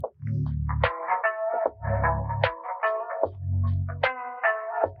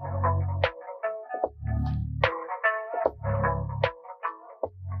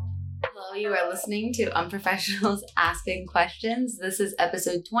You are listening to Unprofessionals Asking Questions. This is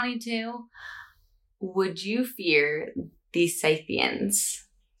episode 22. Would you fear the Scythians?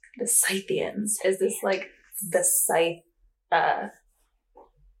 The Scythians. Is this like the scythe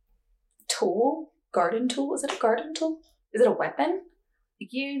tool? Garden tool? Is it a garden tool? Is it a weapon?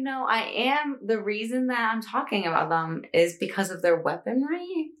 You know, the reason that I'm talking about them is because of their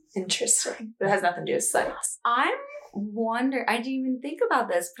weaponry. Interesting. But it has nothing to do with scythes. I didn't even think about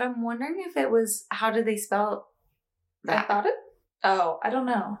this, but I'm wondering if it was, how did they spell that? I thought it? Oh, I don't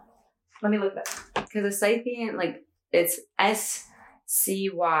know. Let me look that up. Because a Scythian, like, it's Scythians.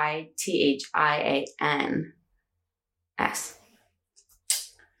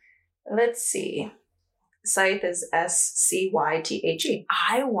 Let's see. Scythe is Scythe.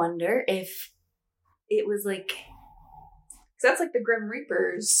 I wonder if it was like... That's like the Grim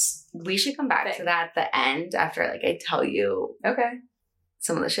Reapers. We should come back to that at the end after I tell you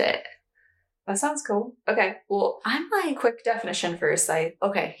some of the shit. That sounds cool. Okay, well, I'm like... Quick definition for a scythe.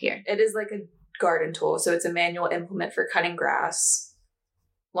 Okay, here. It is like a garden tool, so it's a manual implement for cutting grass.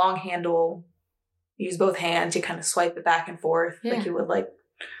 Long handle. Use both hands. You kind of swipe it back and forth like you would like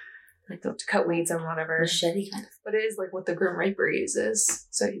to cut weeds or whatever. Machete kind of. But it is like what the Grim Reaper uses.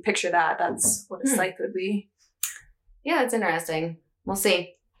 So you picture that. That's what a scythe would be. Yeah, it's interesting. We'll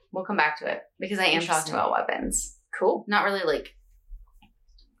see. We'll come back to it because I am talking about weapons. Cool. Not really like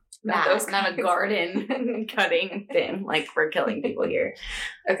not a garden cutting thing like we're killing people here.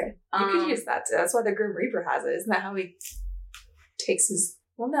 Okay. You could use that too. That's why the Grim Reaper has it. Isn't that how he takes his...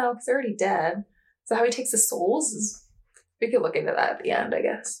 Well, no, because they're already dead. Is that how he takes the souls? We could look into that at the end, I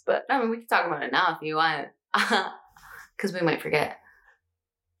guess. But I mean, we can talk about it now if you want. Because we might forget.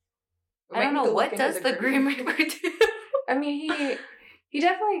 I don't know. What does the Grim Reaper do? I mean, he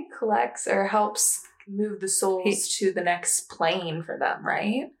definitely collects or helps move the souls to the next plane for them,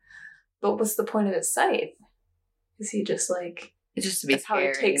 right? But what's the point of his scythe? Is he just like... It's just to be That's how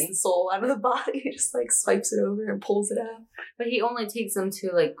he takes the soul out of the body. He just swipes it over and pulls it out. But he only takes them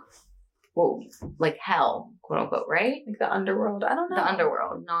to hell, quote unquote, right? Like the underworld. I don't know. The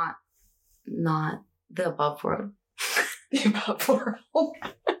underworld, not the above world. The above world.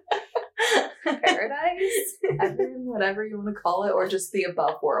 Paradise, heaven, whatever you want to call it, or just the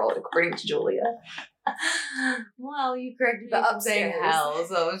above world, according to Julia. Well, you corrected me from saying hell,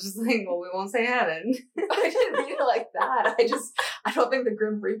 so I was just like, well, we won't say heaven. I didn't mean it like that. I don't think the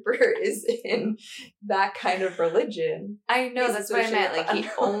Grim Reaper is in that kind of religion. I know, that's what I meant. Like, he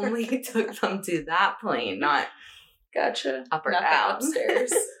only took them to that plane, not gotcha. Up or down.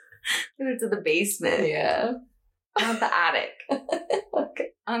 Upstairs. They went to the basement. Yeah. Not the attic. Okay.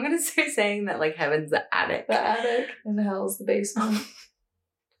 I'm going to start saying that heaven's the attic. The attic and hell's the basement.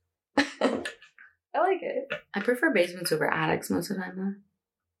 I like it. I prefer basements over attics most of the time, though.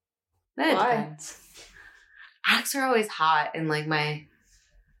 That Why? Depends. Attics are always hot in my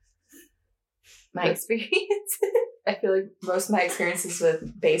experience. I feel like most of my experiences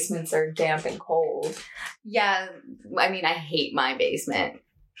with basements are damp and cold. Yeah. I mean, I hate my basement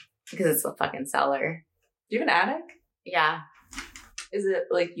because it's a fucking cellar. Do you have an attic? Yeah. Is it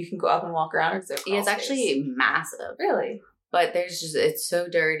you can go up and walk around? Or is it it's actually massive. Really? But it's so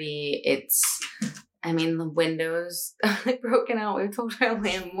dirty. The windows broken out. We've told our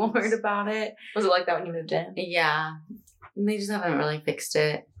landlord about it. Was it like that when you moved in? Yeah. And they just haven't really fixed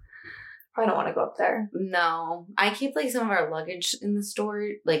it. I don't want to go up there. No. I keep some of our luggage in the store,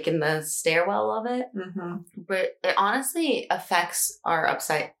 in the stairwell of it. Mm-hmm. But it honestly affects our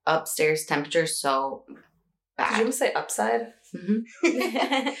upstairs temperature so bad. Did you just say upside?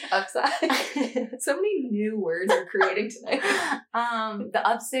 Mm-hmm. Upside. So many new words are creating tonight. The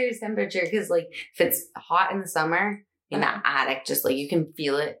upstairs temperature, because if it's hot in the summer in that attic, just you can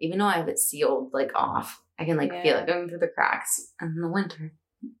feel it. Even though I have it sealed off, I can feel it going through the cracks. And in the winter,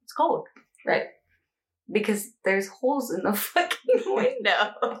 it's cold, right? Because there's holes in the fucking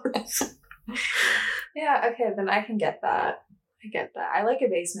windows. Yeah. Okay, then I can get that. I get that. I like a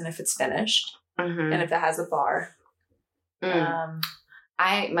basement if it's finished and if it has a bar.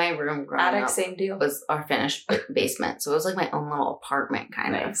 My room growing attic, up same deal. Was our finished basement, so it was my own little apartment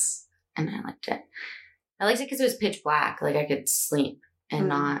kind of, and I liked it. I liked it because it was pitch black, I could sleep and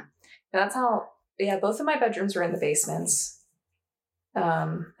not. That's how. Yeah, both of my bedrooms were in the basements.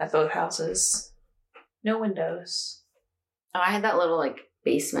 At both houses, no windows. Oh, I had that little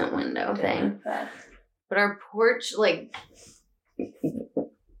basement window thing, but our porch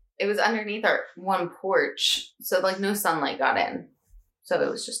it was underneath our one porch, so no sunlight got in. So it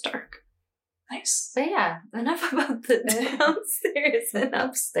was just dark. Nice. But yeah, enough about the downstairs and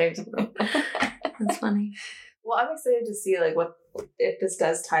upstairs. That's funny. Well, I'm excited to see like what if this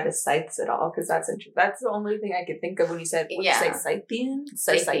does tie to Scythes at all, because that's interesting. That's the only thing I could think of when you said what did you say, Scythian?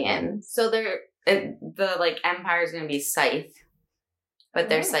 Scythian. So they're the like empire is going to be Scythe, but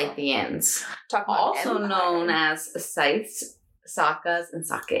they're Scythians, also known as Scythes, Sakas, and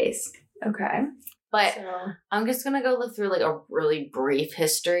Sakes. Okay, but I'm just gonna go look through like a really brief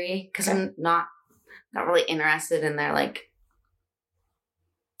history because I'm not really interested in their like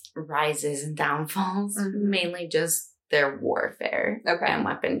rises and downfalls. Mainly just their warfare, and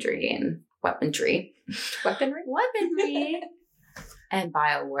weaponry, and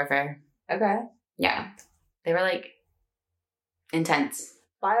bio warfare. Okay, yeah, they were like intense.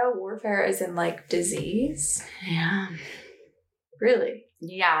 Bio warfare is in like disease. Yeah, really.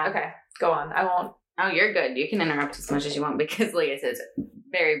 Yeah. Okay, go on. I won't. Oh, you're good. You can interrupt as much as you want because, like I said, it's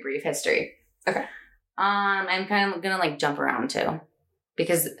very brief history. Okay. I'm kind of gonna like jump around too,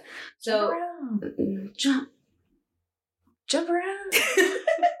 because jump around.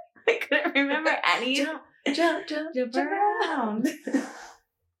 I couldn't remember any. Jump around.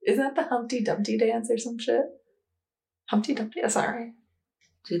 Isn't that the Humpty Dumpty dance or some shit? Humpty Dumpty. That's not right.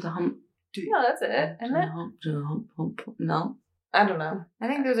 Do the hump. No, that's it. Isn't it? No. I don't know. I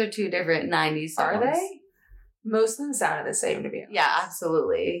think those are two different 90s songs. Are they? Most of them sounded the same to me. Yeah,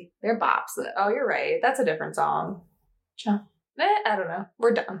 absolutely. They're bops. Oh, you're right. That's a different song. I don't know.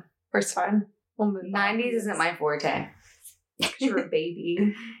 We're done. We're fine. We'll move 90s isn't my forte. You're a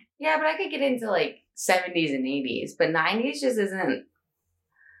baby. Yeah, but I could get into like 70s and 80s, but 90s just isn't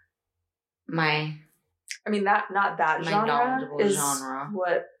my... I mean, not that genre is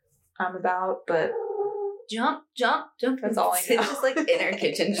what I'm about, but... Jump. That's all I know. It's just like in our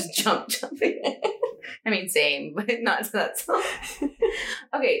kitchen, just jumping. I mean, same, but not to that song.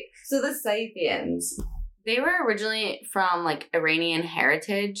 Okay, so the Scythians, they were originally from like Iranian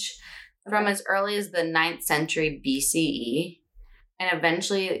heritage from as early as the 9th century BCE, and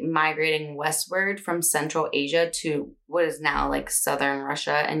eventually migrating westward from Central Asia to what is now like southern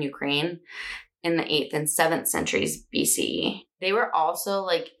Russia and Ukraine in the 8th and 7th centuries BCE. They were also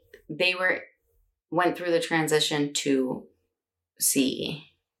like, went through the transition to CE.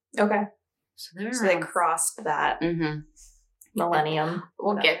 Okay. So they crossed that millennium.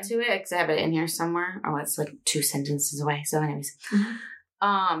 We'll get to it because I have it in here somewhere. Oh, it's like 2 sentences away. So anyways.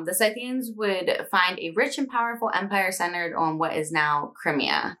 The Scythians would find a rich and powerful empire centered on what is now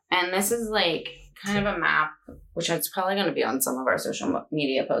Crimea. And this is like kind of a map, which is probably going to be on some of our social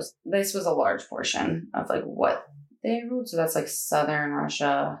media posts. This was a large portion of like what they ruled. So that's like southern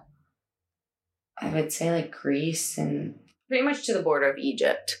Russia. I would say like Greece and pretty much to the border of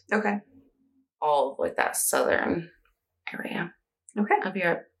Egypt. Okay. All of like that southern area. Okay. Of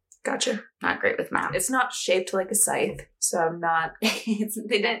Europe. Gotcha. Not great with maps. It's not shaped like a scythe, so I'm not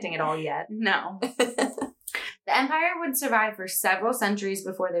connecting it all yet. No. The empire would survive for several centuries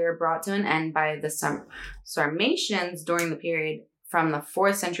before they were brought to an end by the Sarmatians during the period from the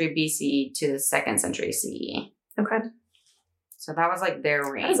 4th century BCE to the 2nd century CE. Okay. So that was like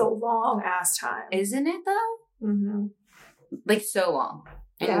their reign. That is a long ass time. Isn't it though? Mm-hmm. Like so long.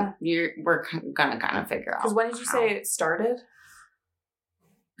 And we're gonna kind of figure out. Because when did you say it started?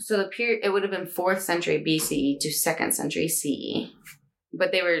 So the period, it would have been 4th century BCE to 2nd century CE.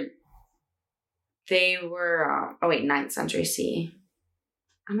 But they were 9th century CE.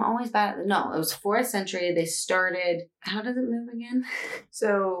 I'm always bad at no, it was 4th century. They started, how does it move again?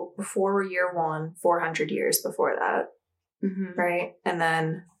 So before year 1, 400 years before that. Mm-hmm. Right? And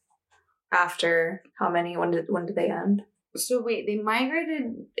then after how many, when did they end? So wait, they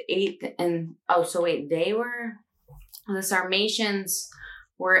migrated 8th and, the Sarmatians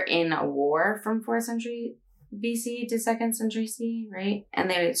were in a war from 4th century BC to 2nd century CE, right? And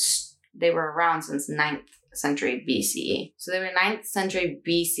they were around since 9th century BCE. So they were 9th century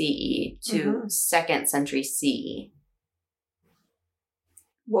BCE to 2nd century CE.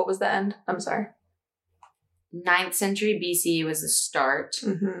 What was the end? I'm sorry. 9th century BCE was the start.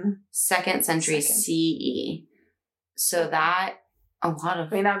 2nd century CE. So that, a lot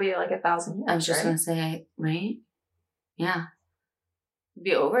of... I mean, that would be like 1,000 years, I was just going to say, right? Yeah. It'd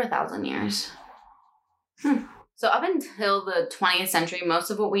be over 1,000 years. So up until the 20th century, most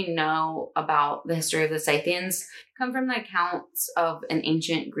of what we know about the history of the Scythians come from the accounts of an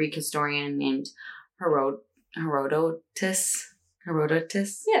ancient Greek historian named Herodotus.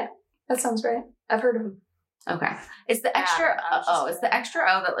 Yeah, that sounds right. I've heard of him. Okay. It's the extra it's the extra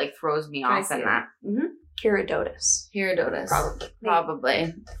O that like throws me off in that. Mm-hmm. Herodotus.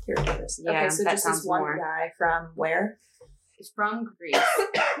 Probably. Herodotus. Yeah, okay, so just this one guy from where? He's from Greece.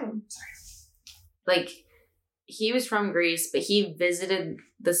 Like, he was from Greece, but he visited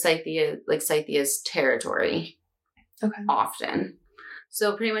the Scythia's territory often.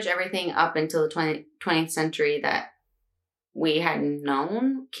 So pretty much everything up until the 20th century that we had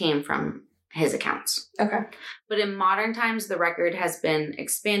known came from his accounts. Okay. But in modern times, the record has been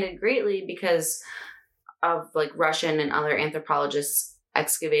expanded greatly because of like Russian and other anthropologists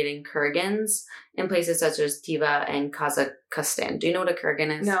excavating kurgans in places such as Tiva and Kazakhstan. Do you know what a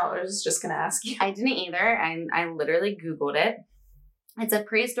kurgan is? No, I was just going to ask you. I didn't either. I literally Googled it. It's a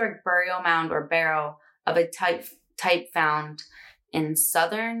prehistoric burial mound or barrow of a type found in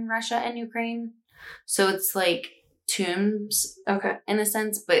southern Russia and Ukraine. So it's like tombs, in a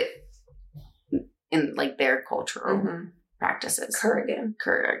sense, but in like their cultural practices. Kurgan.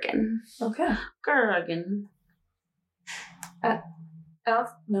 Okay. Kurgan. I don't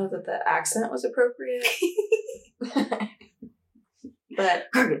know that the accent was appropriate. But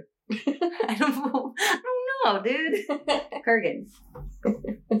Kurgan. I don't know, dude. Kurgan.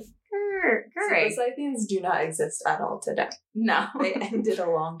 So the Scythians do not exist at all today. No. They ended a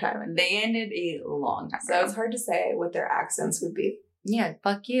long time ago. So it's hard to say what their accents would be. Yeah,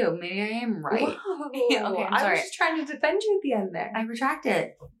 fuck you. Maybe I am right. Whoa. Okay, I'm sorry. I was just trying to defend you at the end there. I retract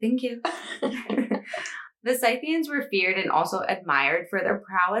it. Thank you. The Scythians were feared and also admired for their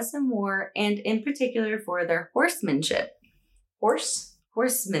prowess in war, and in particular for their horsemanship.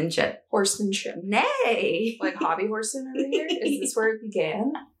 Horsemanship. Nay. Like hobby horsing over here? Is this where it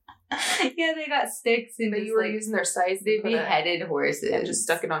began? Yeah, they got sticks and you were using their scythe. They beheaded horses and just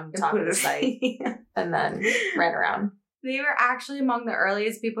stuck it on top of the scythe and then ran around. They were actually among the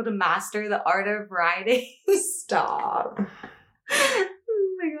earliest people to master the art of riding. Stop.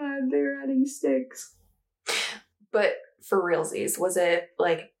 Oh my god, they were riding sticks. But for realsies, was it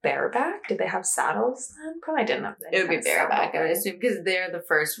like bareback? Did they have saddles then? Probably didn't have It would be bareback, I would assume, because they're the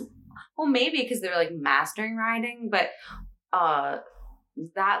first. Well, maybe because they're like mastering riding, but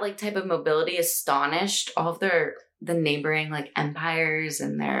that like type of mobility astonished all of the neighboring like empires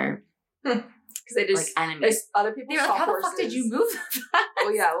and their because they just like enemies. Other people they were saw like, how horses. the fuck did you move that fast?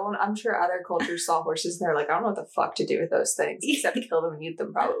 Well, yeah. Well, I'm sure other cultures saw horses and they're like, I don't know what the fuck to do with those things except kill them and eat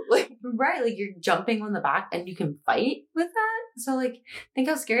them, probably. Right, like you're jumping on the back and you can fight with that. So like, think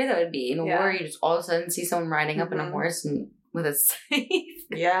how scary that would be in a war. You just all of a sudden see someone riding up in a horse and with a scythe.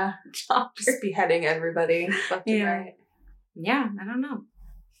 Yeah, just beheading everybody left and right. Yeah, I don't know.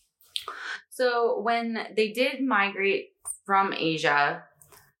 So when they did migrate from Asia,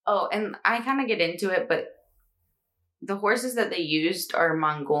 and I kind of get into it, but the horses that they used are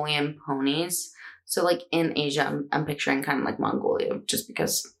Mongolian ponies. So like in Asia, I'm picturing kind of like Mongolia just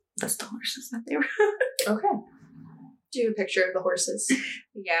because that's the horses that they rode. Okay. Do a picture of the horses.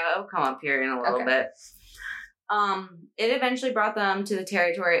 Yeah, it'll come up here in a little bit. It eventually brought them to the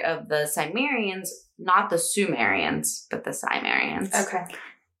territory of the Cimmerians, not the Sumerians, but the Cimmerians. Okay.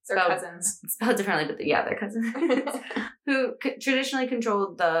 They're cousins. Spelled differently, but they're cousins. Who traditionally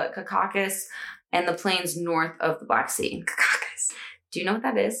controlled the Caucasus and the plains north of the Black Sea. Caucasus. Do you know what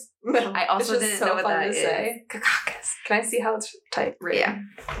that is? No. I also didn't know what that is. Caucasus. Can I see how it's written? Yeah.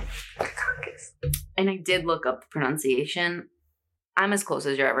 Caucasus. And I did look up the pronunciation. I'm as close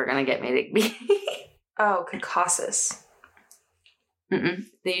as you're ever going to get me to be. Oh, Caucasus. They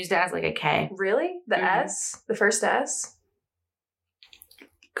used it as like a K. Really? The S? The first S?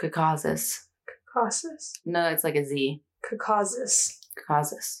 Caucasus. Caucasus? No, it's like a Z. Caucasus.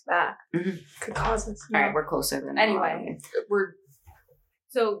 That. Caucasus. No. All right, we're closer than anyway.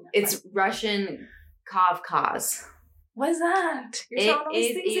 So it's Russian Kavkaz. What is that?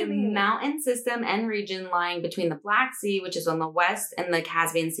 It is a mountain system and region lying between the Black Sea, which is on the west, and the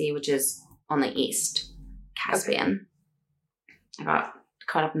Caspian Sea, which is on the east. Caspian. Okay. I got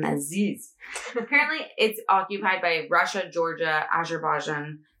caught up in that Z's. Apparently, it's occupied by Russia, Georgia,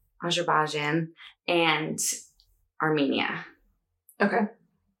 Azerbaijan, and Armenia. Okay.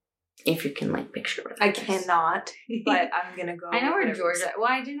 If you can, like, picture it. I cannot, but I'm going to go. I know where Georgia...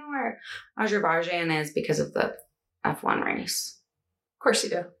 Well, I do know where Azerbaijan is because of the F1 race. Of course you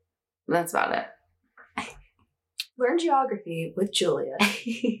do. That's about it. Learn geography with Julia.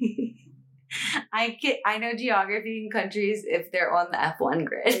 I know geography in countries if they're on the F1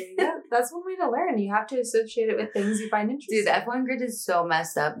 grid. Yeah, that's one way to learn. You have to associate it with things you find interesting. Dude, the F1 grid is so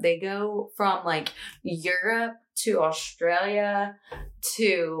messed up. They go from like Europe to Australia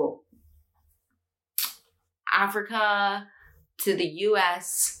to Africa to the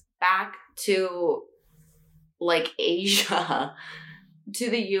US back to like Asia to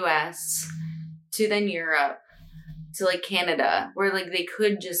the US to then Europe to like Canada, where like they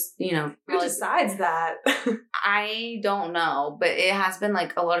could just, who decides that? I don't know, but it has been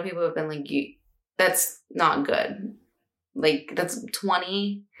like a lot of people have been like that's not good. Like, that's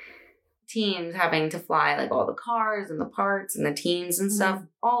 20 teams having to fly, like, all the cars and the parts and the teams and stuff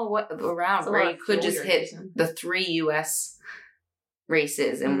all around, where you could just hit the 3 U.S.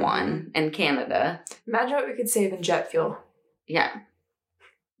 races in one, and Canada. Imagine what we could save in jet fuel. Yeah.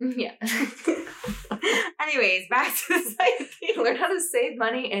 Yeah. Anyways, back to the site. Learn how to save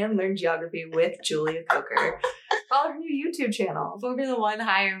money and learn geography with Julia Coker. Follow her new YouTube channel. Formula One,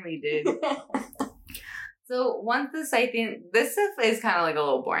 hire me, dude. So once the Scythians, this stuff is kind of like a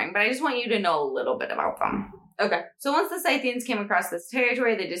little boring, but I just want you to know a little bit about them. Okay. So once the Scythians came across this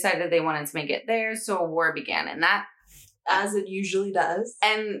territory, they decided they wanted to make it theirs, so a war began. And that... As it usually does.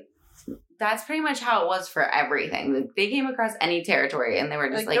 And that's pretty much how it was for everything. They came across any territory, and they were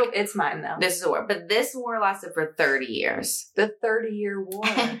just like nope, it's mine now. This is a war. But this war lasted for 30 years. The 30-year war.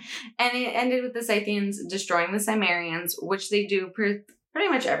 And it ended with the Scythians destroying the Cimmerians, which they do pretty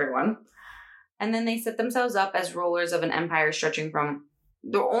much everyone. And then they set themselves up as rulers of an empire stretching from...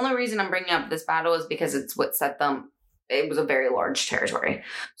 The only reason I'm bringing up this battle is because it's what set them... It was a very large territory.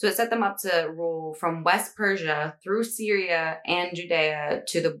 So it set them up to rule from West Persia through Syria and Judea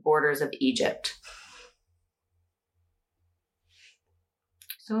to the borders of Egypt.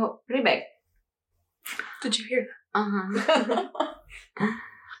 So pretty big. Did you hear that? Uh-huh.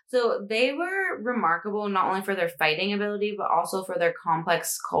 So they were remarkable not only for their fighting ability, but also for their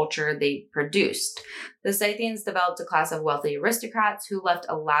complex culture they produced. The Scythians developed a class of wealthy aristocrats who left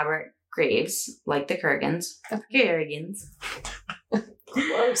elaborate graves, like the Kurgans.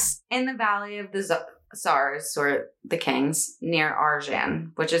 Close. In the valley of the Tsars, or the kings, near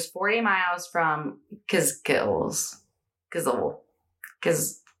Arjan, which is 40 miles from Kizil.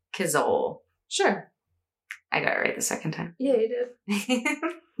 Sure. I got it right the second time. Yeah, you did.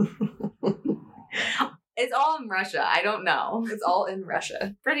 It's all in Russia. I don't know. It's all in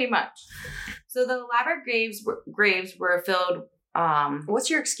Russia. Pretty much. So the elaborate graves were filled... What's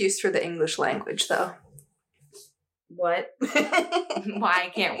your excuse for the English language, though? What? Why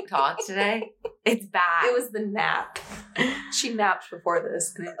I can't talk today? It's bad. It was the nap. She napped before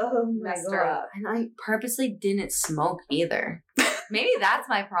this. And it messed her up. And I purposely didn't smoke either. Maybe that's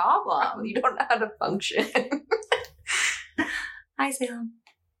my problem. You don't know how to function. Hi, Salem.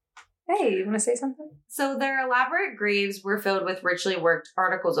 Hey, you want to say something? So their elaborate graves were filled with richly worked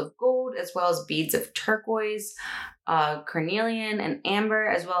articles of gold, as well as beads of turquoise, carnelian, and amber,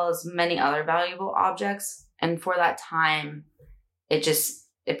 as well as many other valuable objects. And for that time, it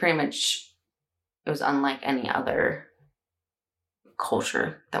was unlike any other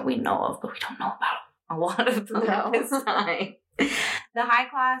culture that we know of, but we don't know about a lot of them at this time. The high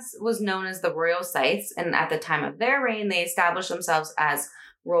class was known as the royal Scythes, and at the time of their reign, they established themselves as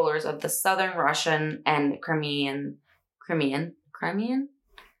rulers of the southern Russian and Crimean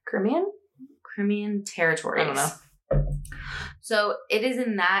territories. I don't know. So it is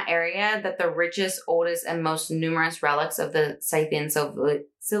in that area that the richest, oldest, and most numerous relics of the Scythian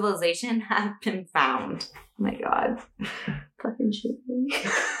civilization have been found. Oh my god. Fucking shit.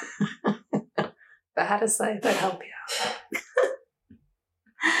 If I had a scythe, I'd help you out.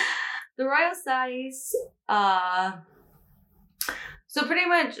 The royal Scythes, so pretty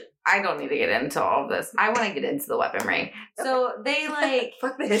much, I don't need to get into all of this. I want to get into the weaponry. So they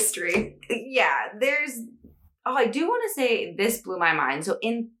fuck the history. Yeah, I do want to say this blew my mind. So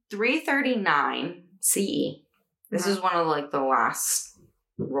in 339 CE, this is one of the last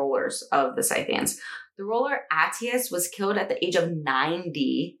rulers of the Scythians. The ruler Attius was killed at the age of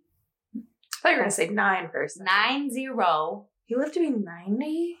 90. I thought you were going to say 9 first. 90. He lived to be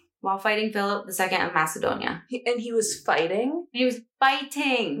 90? While fighting Philip II of Macedonia. He was fighting? He was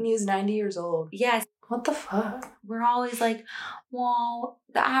fighting. And he was 90 years old. Yes. What the fuck? We're always like, well,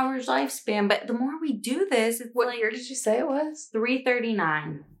 the average lifespan. But the more we do this, it's what year did you say it was?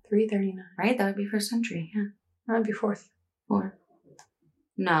 339. 339. Right? That would be first century, yeah. That would be fourth.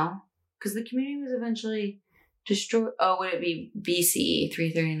 No. Because the community was eventually destroyed. Oh, would it be BCE?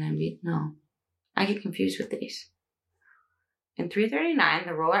 339 B? No. I get confused with these. In 339,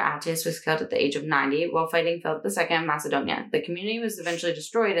 the ruler Attius was killed at the age of 90 while fighting Philip II of Macedonia. The community was eventually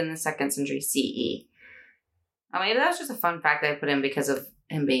destroyed in the 2nd century CE. I mean, that's just a fun fact that I put in because of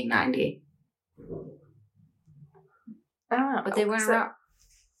him being 90. I don't know. But they weren't around.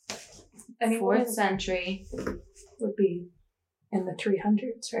 4th Anyone century. would be in the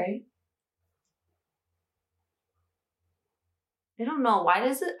 300s, right? I don't know. Why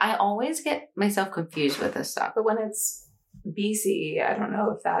does it... I always get myself confused with this stuff. But when it's BC, I don't know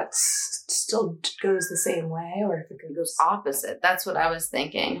if that still goes the same way or if it goes opposite. That's what I was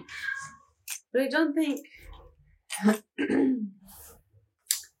thinking. But I don't think...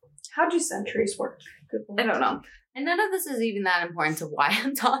 How How do centuries work? Good point. I don't know. And none of this is even that important to why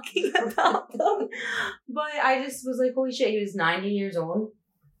I'm talking about them. But I just was like, holy shit, he was 90 years old.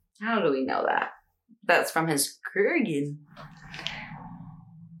 How do we know that? That's from his Kurgan.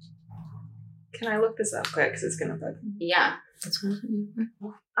 Can I look this up quick? Because it's going to bug me. Yeah.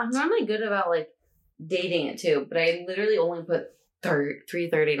 I'm normally good about, like, dating it, too. But I literally only put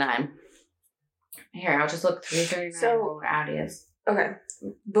 339. Here, I'll just look 339 So, where Audi is. Okay.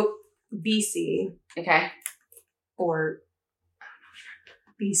 But BC. Okay. Or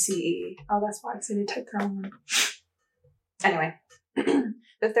BCE. Oh, that's why I didn't type that one. Anyway.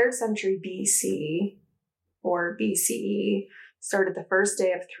 The 3rd century BC or BCE started the first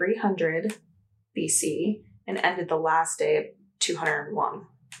day of 300 BC and ended the last day of 201.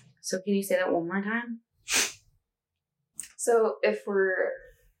 So can you say that one more time? So if we're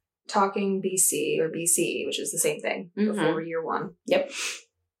talking BC or BCE, which is the same thing, before year 1. Yep.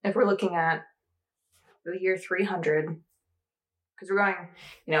 If we're looking at the year 300, because we're going,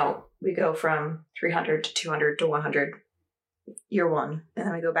 we go from 300 to 200 to 100, year 1, and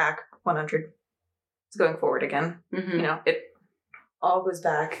then we go back 100. It's going forward again. Mm-hmm. It all goes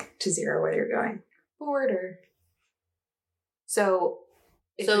back to 0 whether you're going forward or... So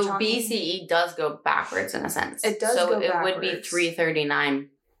BCE does go backwards in a sense. It does go backwards. So it would be 339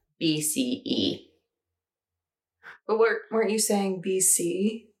 BCE. But weren't you saying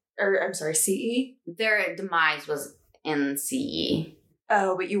BC? Or, I'm sorry, CE? Their demise was in CE.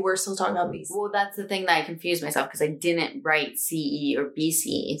 Oh, but you were still talking about BC. Well, that's the thing that I confused myself because I didn't write CE or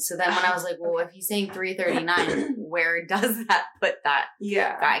BCE. So then when I was like, well, if he's saying 339, where does that put that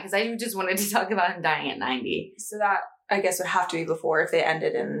guy? Because I just wanted to talk about him dying at 90. So that, I guess, would have to be before if they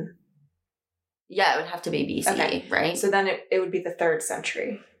ended in... Yeah, it would have to be BCE, right? So then it would be the 3rd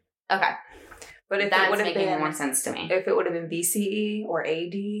century. Okay. But if that's it would have been more sense to me. If it would have been BCE or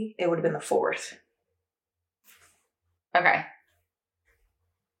AD, it would have been the 4th. Okay.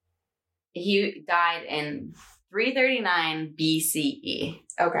 He died in 339 BCE.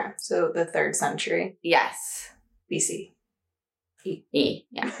 Okay, so the 3rd century. Yes. BC. E.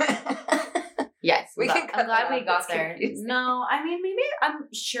 Yeah. Yes. I'm glad we got there. Confusing. No, I mean, maybe I'm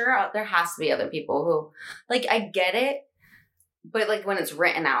sure there has to be other people who, like, I get it, but, like, when it's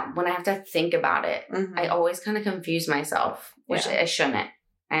written out, when I have to think about it, I always kind of confuse myself, which I shouldn't.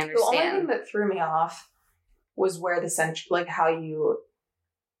 I understand. The only thing that threw me off was where the century, like, how you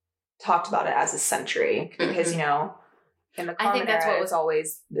talked about it as a century, because, in the common that's era, what was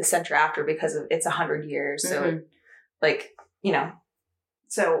always the century after because of it's 100 years. So,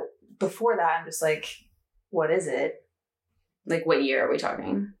 so before that, I'm just like, what is it? Like, what year are we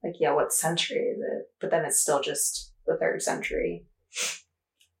talking? Like, yeah, what century is it? But then it's still just the 3rd century.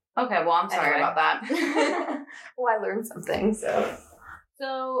 Okay, well, I'm sorry about that. Well, I learned something, so.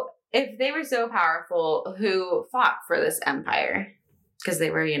 So, if they were so powerful, who fought for this empire? Because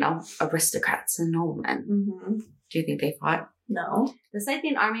they were, aristocrats and noblemen. Mm-hmm. Do you think they fought? No. The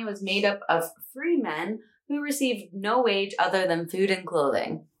Scythian army was made up of free men who received no wage other than food and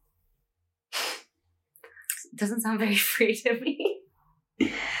clothing. Doesn't sound very free to me.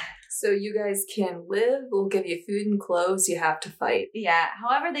 So you guys can live, we'll give you food and clothes, you have to fight. Yeah.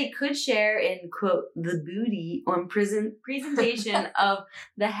 However, they could share in, quote, the booty on presentation of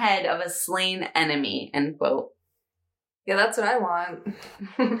the head of a slain enemy, end quote. Yeah, that's what I want.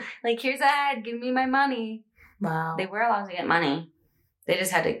 Like, here's a head, give me my money. Wow. They were allowed to get money. They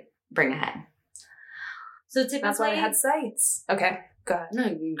just had to bring a head. So typically... That's why they had sites. Okay, go ahead.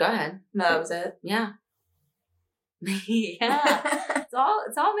 No, go ahead. No, that was it? Yeah. Yeah.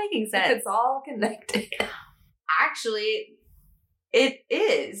 It's all making sense. It's all connected. Actually, it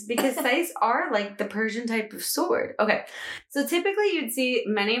is, because scythes are like the Persian type of sword. Okay. So typically you'd see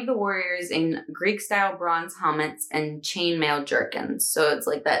many of the warriors in Greek-style bronze helmets and chainmail jerkins. So it's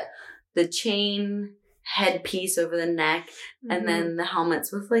like the chain headpiece over the neck, and then the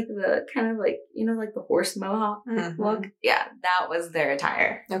helmets with like the kind of like, like the horse mohawk look. Yeah, that was their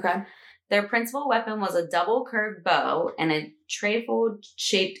attire. Okay. Their principal weapon was a double curved bow and a trefoil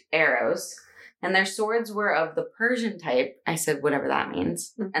shaped arrows. And their swords were of the Persian type. I said, whatever that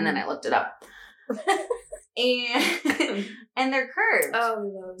means. And then I looked it up. and they're curved.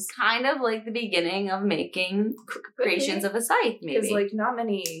 Oh, those. Kind of like the beginning of making creations of a scythe, maybe. Because, like, not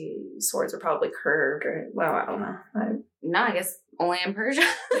many swords are probably curved. Or, well, I don't know. No, I guess only in Persia.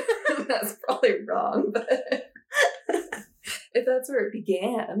 That's probably wrong, but if that's where it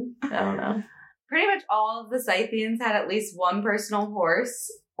began, I don't know. Pretty much all of the Scythians had at least one personal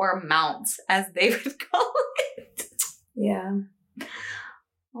horse, or mount, as they would call it. Yeah.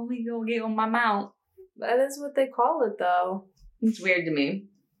 Let me go get on my mount. That is what they call it, though. It's weird to me.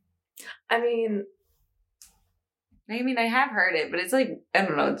 I mean, I have heard it, but it's like, I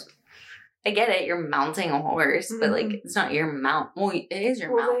don't know. I get it. You're mounting a horse, but like, it's not your mount. Well, it is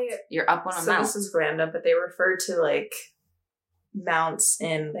your mount. You're up on a mount. So this is random, but they refer to like mounts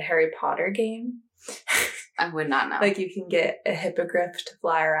in the Harry Potter game. I would not know. Like you can get a hippogriff to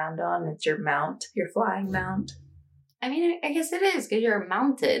fly around on. It's your mount, your flying mount. I mean, I guess it is because you're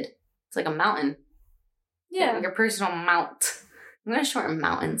mounted. It's like a mountain. Yeah. Your personal mount. I'm going to shorten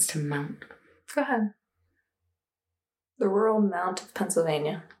mountains to mount. Go ahead. The rural mount of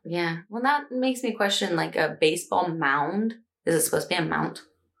Pennsylvania. Yeah. Well, that makes me question, like, a baseball mound. Is it supposed to be a mount?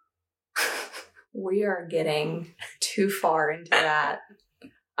 We are getting too far into that.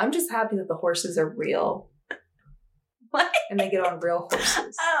 I'm just happy that the horses are real. What? And they get on real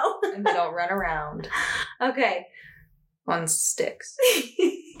horses. Oh. And they don't run around. Okay. On sticks.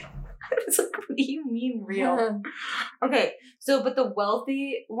 I was like, what do you mean real? Okay, so, but the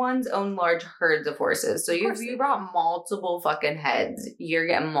wealthy ones own large herds of horses. So if you brought multiple fucking heads, you're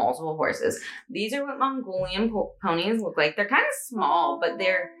getting multiple horses. These are what Mongolian ponies look like. They're kind of small, but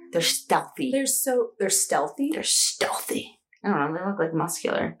they're stealthy. They're stealthy? They're stealthy. I don't know, they look like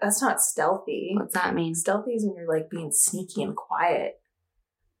muscular. That's not stealthy. What's that mean? Stealthy is when you're like being sneaky and quiet.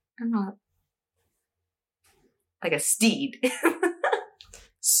 I'm not. Like a steed.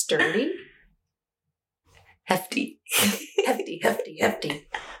 Sturdy? Hefty. Hefty.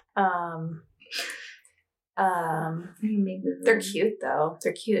 They're cute though.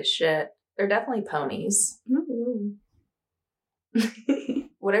 They're cute as shit. They're definitely ponies.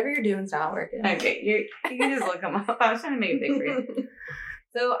 Whatever you're doing is not working. Okay, you can just look them up. I was trying to make it big for you.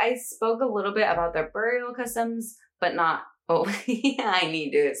 So I spoke a little bit about their burial customs, but not. Oh, yeah, I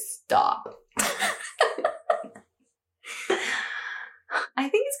need to stop. I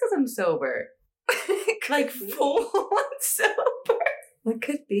think it's because I'm sober. Like full on sober. It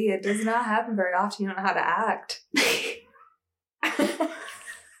could be. It does not happen very often. You don't know how to act.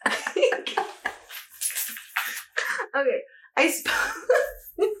 Okay.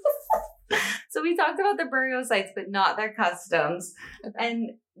 So we talked about the burial sites, but not their customs. Okay.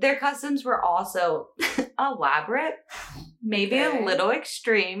 And their customs were also elaborate, maybe a little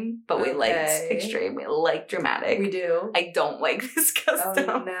extreme, but we liked extreme. We like dramatic. We do. I don't like this custom.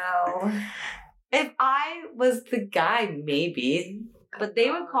 Oh, no. If I was the guy, maybe. But they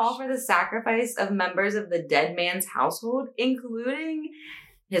would call for the sacrifice of members of the dead man's household, including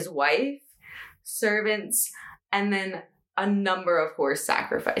his wife, servants, and then a number of horse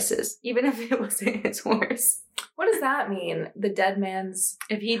sacrifices, even if it wasn't his horse. What does that mean? The dead man's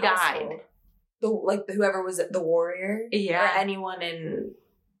if he household? Died. Whoever was the warrior? Yeah. Or anyone in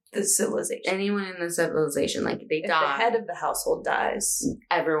the civilization? Anyone in the civilization. Like, they die. If the head of the household dies,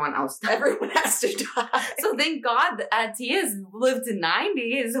 everyone else dies. Everyone has to die. So thank God that Atias lived to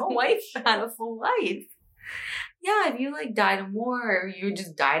 90. His wife had a full life. Yeah, if you, died in war, or you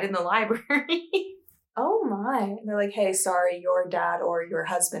just died in the library. Oh my. They're like, hey, sorry, your dad or your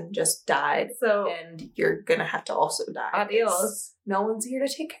husband just died. And you're going to have to also die. Adios. No one's here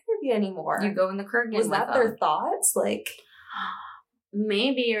to take care of you anymore. You go in the Kurgan. Was that their thoughts?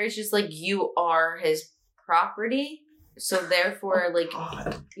 Maybe, or it's just you are his property. So therefore,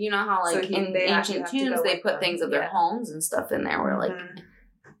 you know how in ancient tombs they put things of their homes and stuff in there where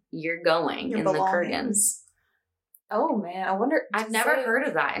you're going your in belongings. The Kurgans. Oh man, I wonder. I've never heard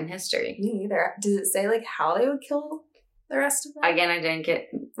of that in history. Me either. Does it say how they would kill the rest of them? Again, I didn't get.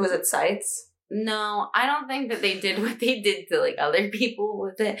 Was it sites? No, I don't think that they did what they did to other people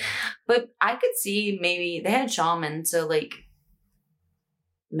with it. But I could see maybe they had shamans, so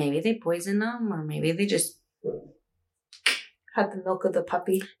maybe they poisoned them, or maybe they just had the milk of the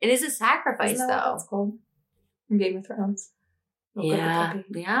puppy. It is a sacrifice, Isn't that though. What that's called from Game of Thrones. Yeah.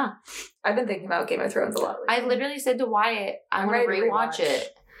 I've been thinking about Game of Thrones a lot lately. I literally said to Wyatt, I want to rewatch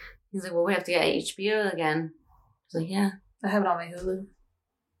it. He's like, well, we have to get HBO again. I was like, yeah. I have it on my Hulu.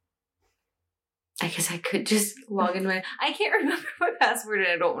 I guess I could just log in I can't remember my password and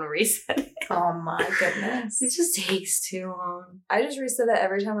I don't want to reset it. Oh my goodness. It just takes too long. I just reset it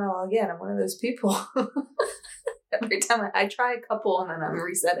every time I log in. I'm one of those people. Every time I try a couple and then I'm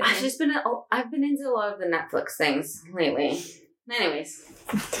resetting. I've been into a lot of the Netflix things lately. Anyways.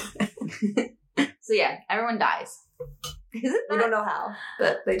 So yeah, everyone dies. We don't know how,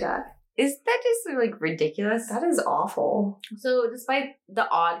 but they die. Is that just ridiculous? That is awful. So despite the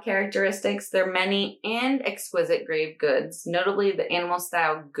odd characteristics, there are many and exquisite grave goods, notably the animal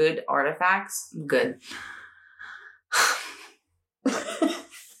style good artifacts. Good.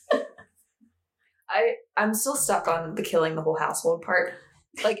 I'm still stuck on the killing the whole household part.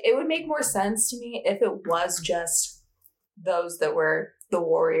 It would make more sense to me if it was just those that were the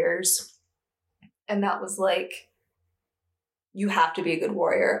warriors And that was like, you have to be a good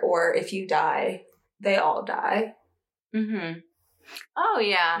warrior, or if you die, they all die. Mm-hmm. Oh,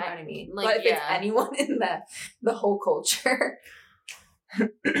 yeah. You know what I mean? Like, but if it's anyone in the whole culture.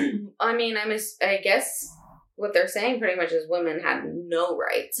 I mean, I guess what they're saying pretty much is women had no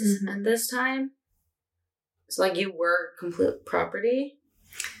rights at this time. So, like, you were complete property.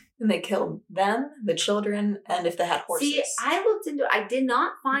 And they killed them, the children, and if they had horses. See, I looked into it. I did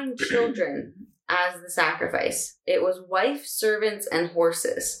not find children as the sacrifice. It was wife, servants, and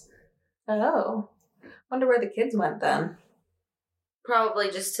horses. Oh. Wonder where the kids went then. Probably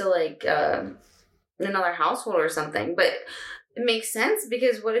just to, like, another household or something. But it makes sense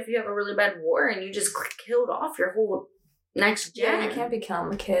because what if you have a really bad war and you just killed off your whole next gen? Yeah, you can't be killing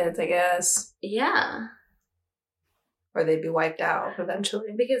the kids, I guess. Yeah. Or they'd be wiped out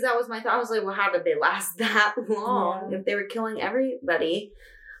eventually. Because that was my thought. I was like, well, how did they last that long if they were killing everybody?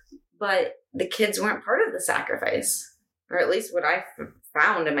 But the kids weren't part of the sacrifice. Or at least what I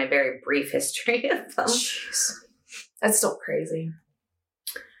found in my very brief history of them. Jeez. That's still crazy.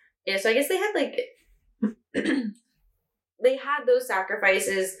 Yeah, so I guess they had, like... they had those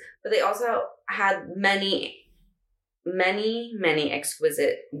sacrifices, but they also had many, many, many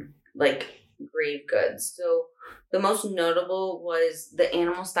exquisite, like, grave goods. So the most notable was the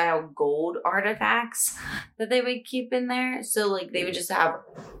animal-style gold artifacts that they would keep in there. So, like, they would just have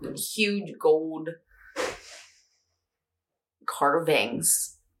huge gold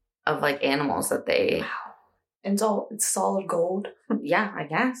carvings of, like, animals that they... Wow. And it's solid gold. Yeah, I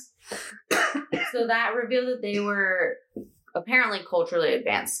guess. So that revealed that they were apparently culturally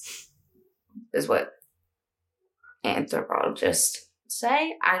advanced, is what anthropologists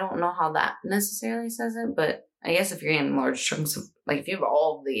say. I don't know how that necessarily says it, but I guess if you're getting large chunks of, like, if you have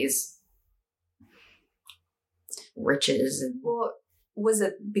all of these riches and... Well, was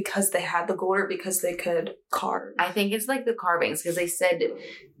it because they had the gold or because they could carve? I think it's like the carvings, because they said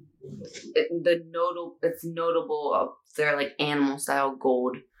it's notable of their, like, animal style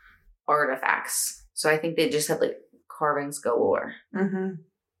gold artifacts. So I think they just had, like, carvings galore. Mm-hmm.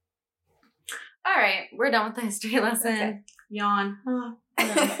 All right, we're done with the history lesson. Okay. Yawn.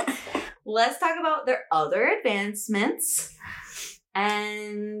 Let's talk about their other advancements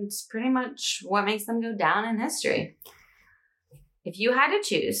and pretty much what makes them go down in history. If you had to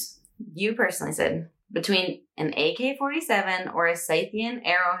choose, you personally said, between an AK-47 or a Scythian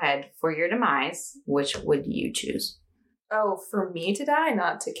arrowhead for your demise, which would you choose? Oh, for me to die,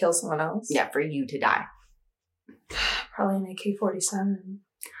 not to kill someone else? Yeah, for you to die. Probably an AK-47.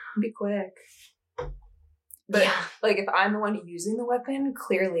 Be quick. But, like, if I'm the one using the weapon,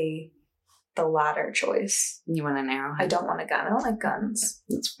 clearly the latter choice. You want an arrowhead? I don't want a gun. I don't like guns.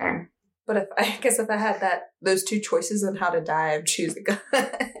 That's fair. But I guess if I had those two choices on how to die, I'd choose a gun.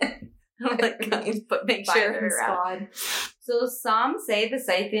 But make sure it's around. So some say the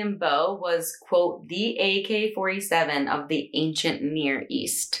Scythian bow was, quote, the AK-47 of the ancient Near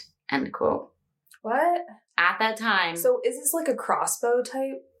East, end quote. What? At that time. So is this like a crossbow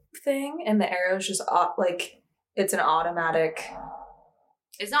type thing? And the arrow's just like, it's an automatic.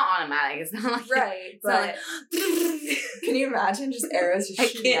 It's not automatic. It's not like... Right, but... Like, can you imagine just arrows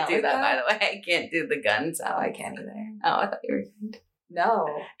just shooting out? I can't do that, like by the way. I can't do the gun sound. Oh, I can't either. Oh, I thought you were going to. No.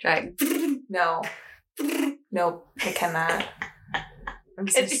 Try. No. Nope. I cannot.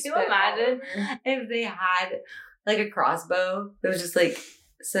 Could you imagine if they had, like, a crossbow that was just, like,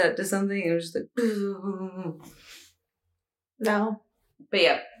 set up to something and it was just like... No. But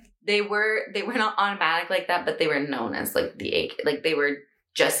yeah, they were not automatic like that, but they were known as, like, the AK. Like, they were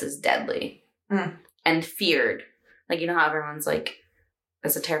just as deadly and feared. Like, you know how everyone's like,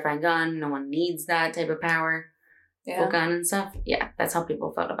 that's a terrifying gun. No one needs that type of power. Yeah. Full gun and stuff. Yeah, that's how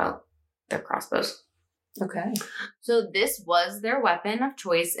people felt about their crossbows. Okay. So this was their weapon of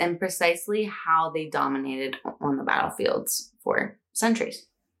choice and precisely how they dominated on the battlefields for centuries.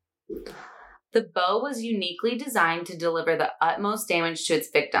 The bow was uniquely designed to deliver the utmost damage to its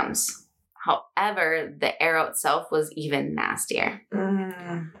victims. However, the arrow itself was even nastier.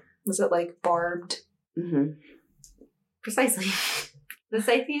 Was it, like, barbed? Mm-hmm. Precisely. The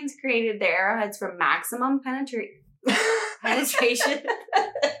Scythians created their arrowheads for maximum penetration. Dude,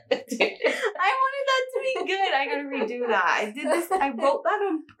 I wanted that to be good. I gotta redo that. I did this. I wrote that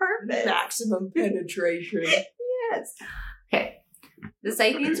on purpose. Maximum penetration. Yes. Okay. The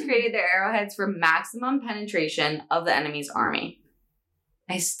Scythians created their arrowheads for maximum penetration of the enemy's army.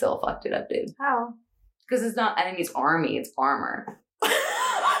 I still fucked it up, dude. How? Because it's not enemy's army, it's armor.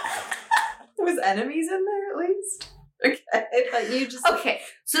 Was enemies in there at least? Okay. I thought you just... Okay.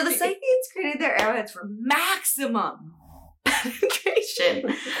 So the Scythians created their arrowheads for maximum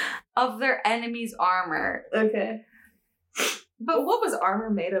penetration of their enemy's armor. Okay. But what was armor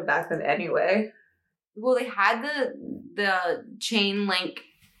made of back then anyway? Well, they had the chain link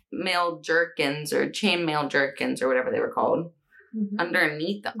mail jerkins or chainmail jerkins or whatever they were called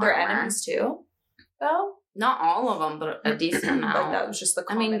underneath the armor. Their enemies too, though? Not all of them, but a decent amount. Like that was just the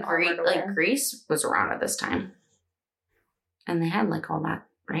common armor to wear. Greece was around at this time. And they had like all that,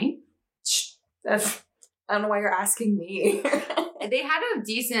 right? I don't know why you're asking me. They had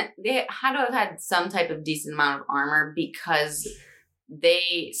to have had some type of decent amount of armor because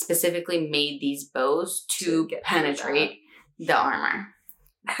they specifically made these bows to penetrate the armor.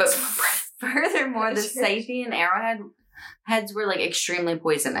 But furthermore, the Scythian arrowheads were like extremely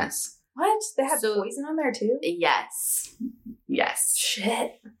poisonous. What? They had poison on there too? Yes.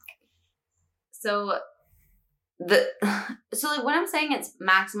 Shit. So like when I'm saying it's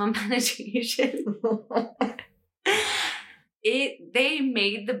maximum penetration, they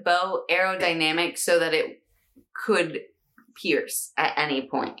made the bow aerodynamic so that it could pierce at any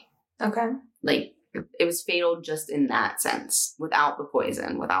point. Okay. Like it was fatal just in that sense, without the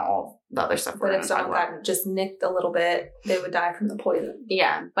poison, without all the other stuff. But if someone got just nicked a little bit, they would die from the poison.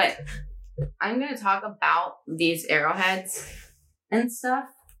 Yeah, but I'm going to talk about these arrowheads and stuff.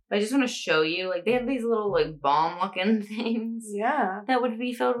 I just want to show you, like, they have these little, like, bomb-looking things. Yeah. That would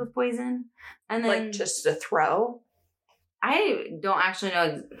be filled with poison. And then... Like, just to throw? I don't actually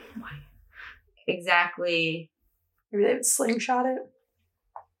know exactly... Maybe they would slingshot it?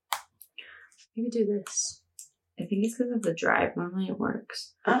 Maybe do this. I think it's because of the drive. Normally it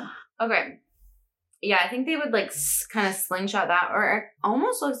works. Oh. Okay. Yeah, I think they would, like, kind of slingshot that. Or it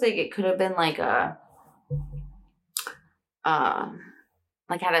almost looks like it could have been, like, a...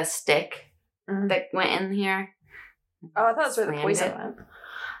 like had a stick that went in here. Oh, I thought that's where the poison went.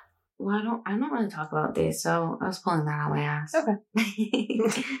 Well, I don't really talk about these, so I was pulling that out of my ass. Okay.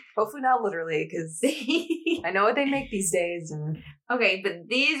 Hopefully not literally, because I know what they make these days. And okay, but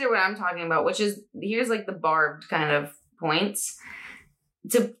these are what I'm talking about, which is, here's like the barbed kind of points.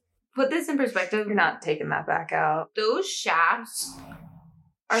 To put this in perspective. You're not taking that back out. Those shafts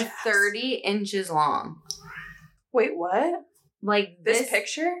are 30 inches long. Wait, what? Like this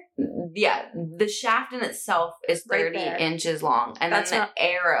picture? Yeah, the shaft in itself is 30 inches long. And then the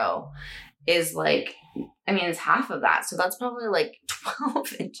arrow is like, I mean, it's half of that. So that's probably like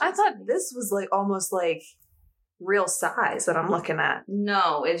 12 inches. I thought this was like almost like real size that I'm looking at.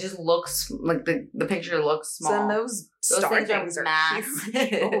 No, it just looks like the picture looks small. So then those star things are massive.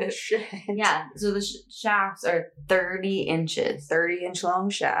 Oh, shit. Yeah, so the shafts are 30 inches. 30-inch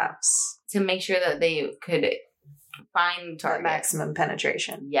long shafts. To make sure that they could... find target. Maximum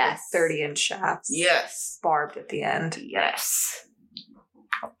penetration. Yes. 30-inch shafts. Yes. Barbed at the end. Yes.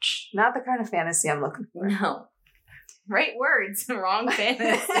 Ouch. Not the kind of fantasy I'm looking for. No. Right words. Wrong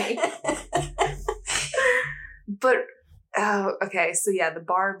fantasy. But, okay. So yeah, the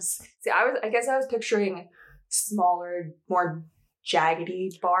barbs. See, I guess I was picturing smaller, more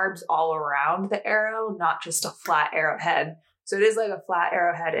jaggedy barbs all around the arrow, not just a flat arrowhead. So it is like a flat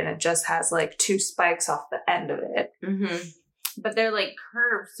arrowhead, and it just has like 2 spikes off the end of it. Mm-hmm. But they're like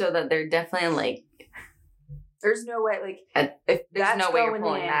curved, so that they're definitely like. There's no way, like if there's no way you're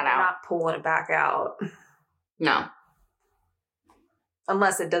pulling that out. You're not pulling it back out. No.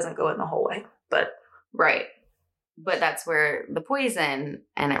 Unless it doesn't go in the whole way, but right. But that's where the poison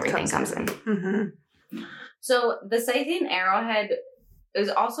and everything comes in. Mm-hmm. So the Scythian arrowhead is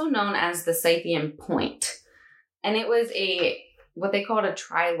also known as the Scythian point. And it was what they called a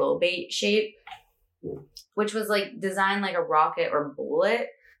trilobate shape, which was like designed like a rocket or bullet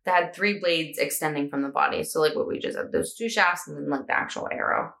that had 3 blades extending from the body. So like what we just had, those 2 shafts and then like the actual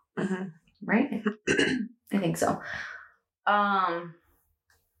arrow. Mm-hmm. Right? I think so.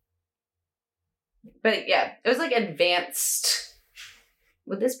 But yeah, it was like advanced.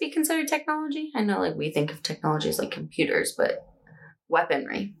 Would this be considered technology? I know like we think of technology as like computers, but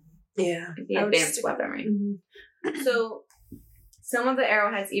weaponry. Yeah. The advanced weaponry. Mm-hmm. So some of the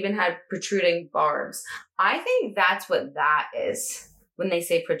arrowheads even had protruding barbs. I think that's what that is when they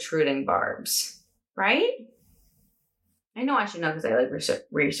say protruding barbs, right? I know I should know because I like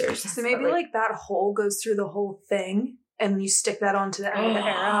research. So maybe like that hole goes through the whole thing and you stick that onto the end of the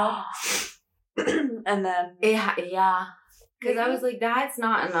arrow. And then... Yeah. Because I was like, that's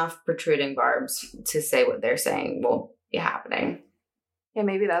not enough protruding barbs to say what they're saying will be happening. Yeah,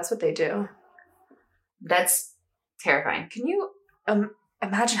 maybe that's what they do. That's terrifying. Can you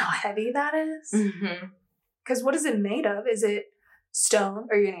imagine how heavy that is? Because what is it made of? Is it stone?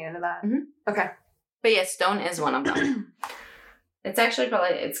 Are you going to get into that? Mm-hmm. Okay. But yeah, stone is one of them. It's actually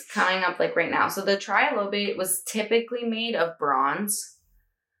it's coming up like right now. So the trilobate was typically made of bronze,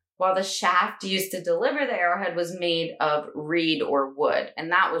 while the shaft used to deliver the arrowhead was made of reed or wood,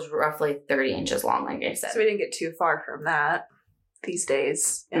 and that was roughly 30 inches long, like I said. So we didn't get too far from that these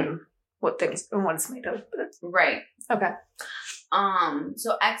days and what it's made of. But... Right. Okay.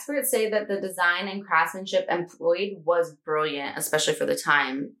 So experts say that the design and craftsmanship employed was brilliant, especially for the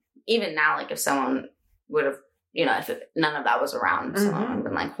time. Even now, like if someone would have, if none of that was around, someone would have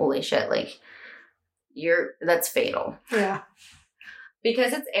been like, holy shit, like that's fatal. Yeah.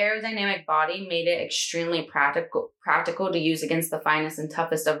 Because its aerodynamic body made it extremely practical to use against the finest and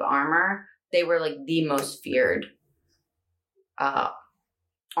toughest of armor, they were like the most feared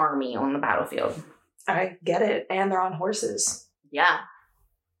army on the battlefield. I get it. And they're on horses. Yeah.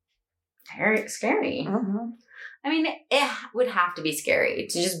 Very scary. Mm-hmm. I mean, it would have to be scary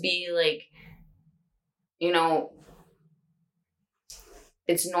to just be like,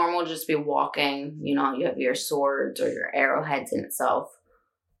 it's normal to just be walking, you have your swords or your arrowheads in itself.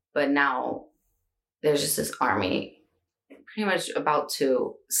 But now there's just this army pretty much about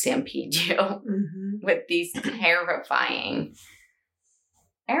to stampede you with these terrifying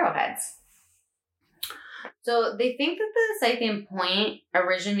arrowheads. So they think that the Scythian point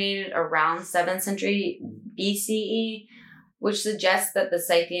originated around 7th century BCE, which suggests that the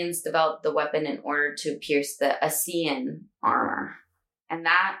Scythians developed the weapon in order to pierce the Assyrian armor. And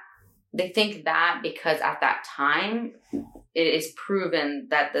that they think that because at that time, it is proven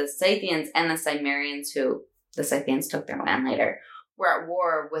that the Scythians and the Cimmerians, who the Scythians took their land later, were at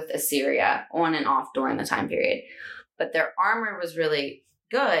war with Assyria on and off during the time period. But their armor was really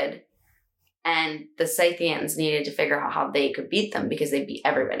good, and the Scythians needed to figure out how they could beat them because they beat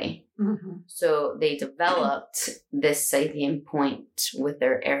everybody. Mm-hmm. So they developed this Scythian point with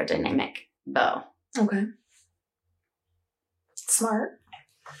their aerodynamic bow. Okay. Smart.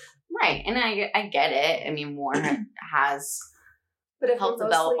 Right. And I get it. I mean, war has helped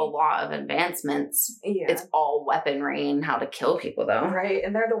develop a lot of advancements. Yeah. It's all weaponry and how to kill people, though. Right.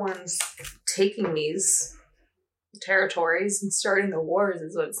 And they're the ones taking these territories and starting the wars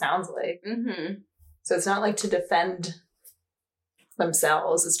is what it sounds like. Mm-hmm. So it's not like to defend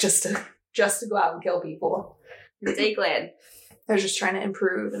themselves. It's just to go out and kill people. Stay glad. They're just trying to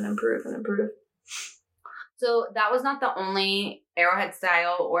improve and improve and improve. So that was not the only arrowhead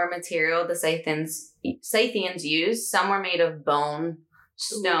style or material the Scythians used. Some were made of bone,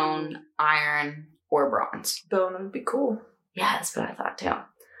 stone, iron, or bronze. Bone would be cool. Yeah, that's what I thought too.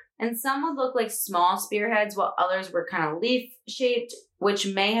 And some would look like small spearheads, while others were kind of leaf-shaped, which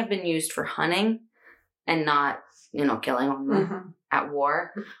may have been used for hunting and not, killing them at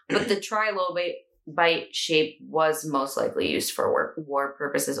war. But the trilobite shape was most likely used for war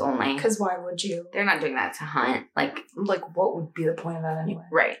purposes only. Because why would you? They're not doing that to hunt. Like what would be the point of that anyway?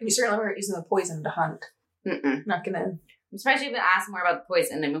 Right. You certainly weren't using the poison to hunt. Not gonna. I'm surprised you even asked more about the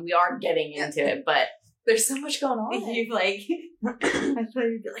poison. I mean, we are getting into it, but there's so much going on. You've I thought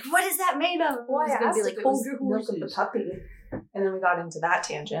you'd be like, what is that made of? Well, I asked if it was milk of the puppy, and then we got into that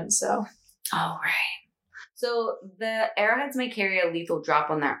tangent. So, oh right. So the arrowheads may carry a lethal drop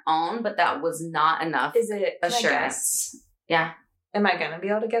on their own, but that was not enough. Is it assurance? Yeah. Am I gonna be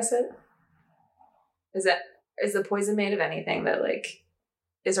able to guess it? Is the poison made of anything that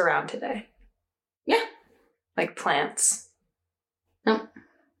is around today? Yeah. Like plants? No.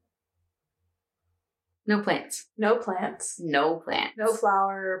 No plants. No plants. No plants. No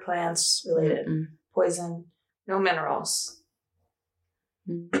flower or plants related. Poison. No minerals.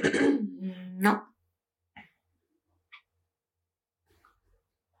 No.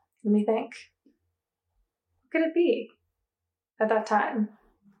 Let me think. What could it be at that time?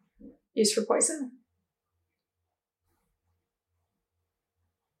 Used for poison?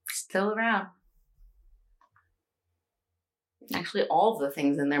 Still around. Actually, all of the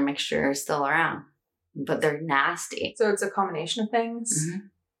things in their mixture are still around, but they're nasty. So it's a combination of things?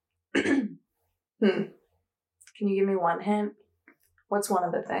 Mm-hmm. Can you give me one hint? What's one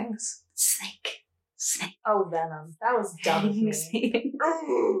of the things? Snake. Oh, venom. That was dumb of me.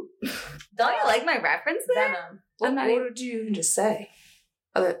 Don't you like my reference there? Venom. What did you even just say?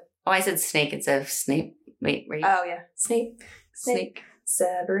 Oh, I said snake instead of Snape. Wait, right? Oh, yeah. Snape.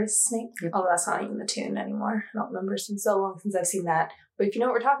 Severus Snape. Yep. Oh, that's not even the tune anymore. I don't remember. It's been so long since I've seen that. But if you know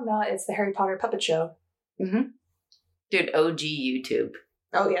what we're talking about, it's the Harry Potter puppet show. Mm-hmm. Dude, OG YouTube.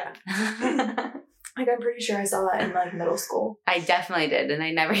 Oh, yeah. I'm pretty sure I saw that in middle school. I definitely did, and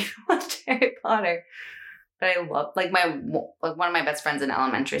I never even watched Harry Potter. But I loved one of my best friends in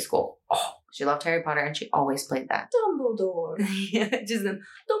elementary school. Oh, she loved Harry Potter, and she always played that. Dumbledore. Yeah, just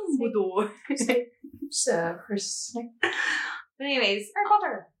Dumbledore. Severus Snape. But anyways, Harry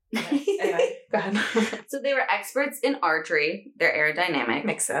Potter. Anyway, go ahead. So they were experts in archery. They're aerodynamic.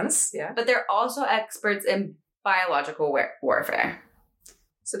 Makes sense, yeah. But they're also experts in biological warfare.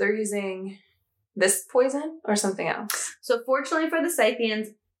 So they're using this poison or something else? So fortunately for the Scythians,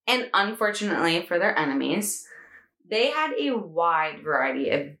 and unfortunately for their enemies, they had a wide variety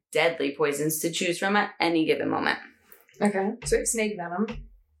of deadly poisons to choose from at any given moment. Okay. So we have snake venom.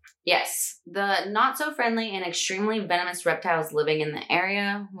 Yes. The not-so-friendly and extremely venomous reptiles living in the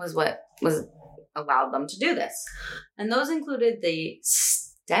area was what was allowed them to do this. And those included the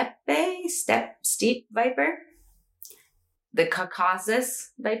steppe viper, the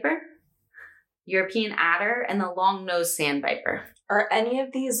Caucasus viper, European adder, and the long-nosed sand viper. Are any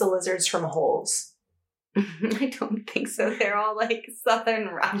of these the lizards from holes? I don't think so. They're all like southern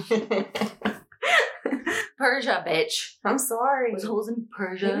Russia. Persia, bitch. I'm sorry. Was holes in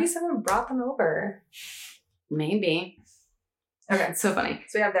Persia? Maybe someone brought them over. Maybe. Okay. It's so funny.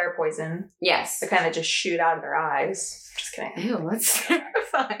 So we have their poison. Yes. They kind of just shoot out of their eyes. Just kidding. Ew, that's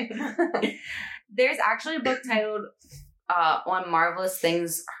terrifying. There's actually a book titled On Marvelous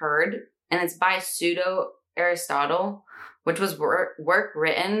Things Heard, and it's by pseudo Aristotle, which was work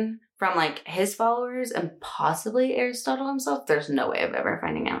written from like his followers and possibly Aristotle himself. There's no way of ever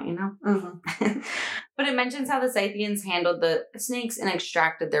finding out, you know? Mm-hmm. But it mentions how the Scythians handled the snakes and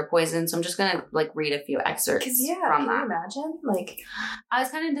extracted their poison. So I'm just going to like read a few excerpts from can that. you imagine? Like, I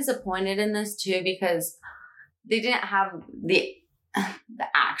was kind of disappointed in this too because they didn't have the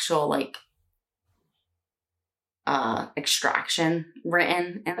actual like extraction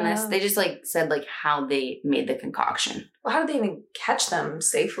written in this. They just like said like how they made the concoction. Well, how did they even catch them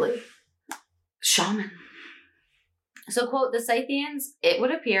safely? Shaman. So, quote, the Scythians, it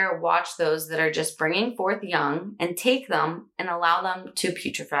would appear, watch those that are just bringing forth young and take them and allow them to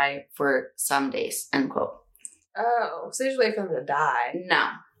putrefy for some days, end quote. Oh, so they just wait for them to die. No,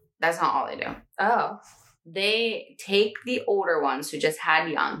 that's not all they do. Oh. They take the older ones who just had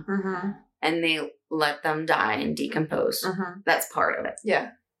young and they let them die and decompose. That's part of it.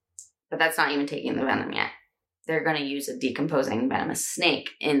 Yeah. But that's not even taking the venom yet. They're going to use a decomposing venomous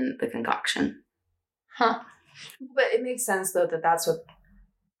snake in the concoction. Huh. But it makes sense, though, that that's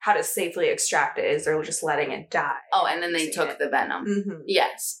how to safely extract it is they're just letting it die. Oh, and then they took the venom.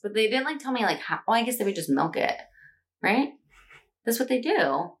 Yes. But they didn't, like, tell me, like, how. Well, I guess they would just milk it. Right? That's what they do.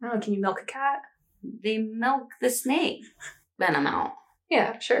 Oh, can you milk a cat? They milk the snake venom out.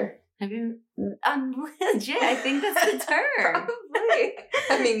 Yeah, sure. Have you... I'm legit. I think that's the term. Probably.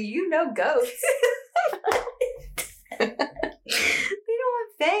 I mean, you know ghosts. They don't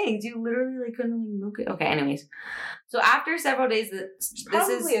have fangs. You literally like couldn't like milk it. Okay, anyways. So after several days, this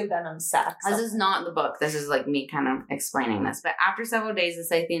is a venom sac. This is not the book. This is like me kind of explaining this. But after several days, the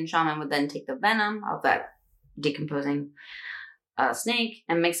Scythian shaman would then take the venom of that decomposing snake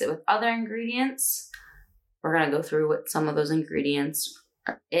and mix it with other ingredients. We're gonna go through what some of those ingredients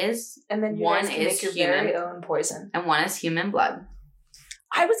is. And then you guys can make your very own poison. And one is human blood.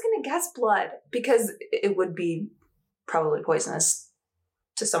 I was gonna guess blood because it would be probably poisonous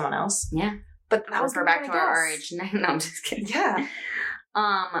to someone else. Yeah. But that was back to our RH. No, I'm just kidding. Yeah.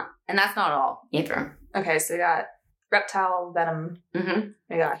 And that's not all either. Okay, so we got reptile venom.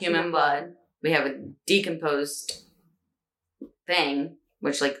 We got human blood. We have a decomposed thing,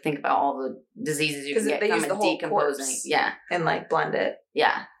 which like think about all the diseases you can get from a decomposing. Yeah. And like blend it.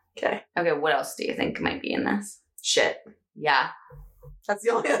 Yeah. Okay. Okay, what else do you think might be in this? Shit. Yeah. That's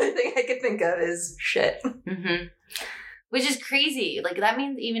the only other thing I could think of is shit. Which is crazy. Like, that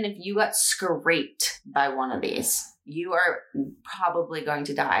means even if you got scraped by one of these, you are probably going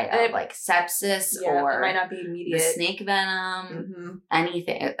to die of, like, sepsis or... it might not be immediate. The snake venom,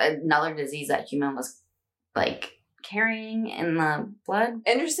 anything. Another disease that human was, like, carrying in the blood.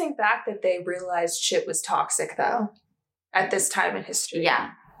 Interesting fact that they realized shit was toxic, though, at this time in history.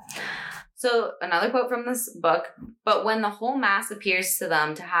 Yeah. So, another quote from this book, but when the whole mass appears to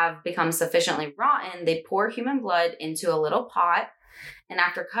them to have become sufficiently rotten, they pour human blood into a little pot, and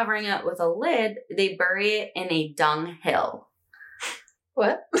after covering it with a lid, they bury it in a dung hill.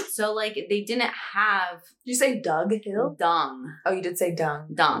 What? So, like, they didn't have... Did you say Doug Hill? Dung. Oh, you did say dung.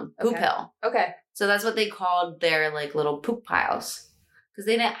 Dung. Poop hill. Okay. So that's what they called their, like, little poop piles. Because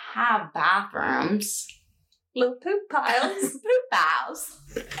they didn't have bathrooms. Little poop piles. Poop piles.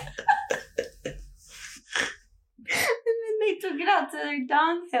 And then they took it out to their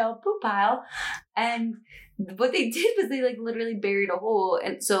dunghill poop pile. And what they did was they, like, literally buried a hole.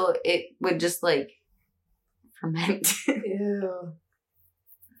 And so it would just, like, ferment. Ew.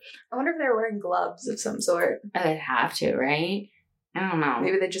 I wonder if they're wearing gloves of some sort. They'd have to, right? I don't know.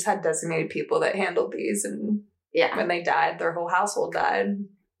 Maybe they just had designated people that handled these. And when they died, their whole household died.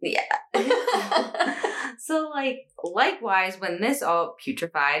 Yeah. So, like, likewise, when this all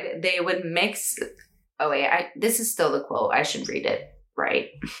putrefied, they would mix... Oh, wait, this is still the quote. I should read it, right?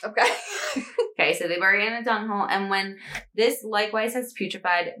 Okay. Okay, so they bury it in a dung hole, and when this likewise has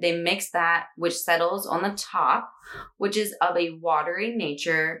putrefied, they mix that, which settles on the top, which is of a watery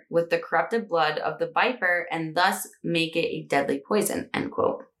nature, with the corrupted blood of the viper, and thus make it a deadly poison, end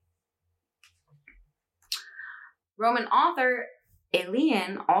quote. Roman author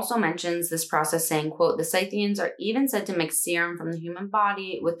Aelian also mentions this process, saying, quote, the Scythians are even said to mix serum from the human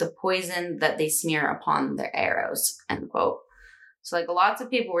body with the poison that they smear upon their arrows, end quote. So, like, lots of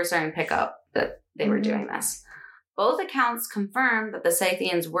people were starting to pick up that they were doing this. Both accounts confirm that the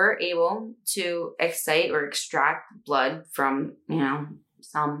Scythians were able to excite or extract blood from,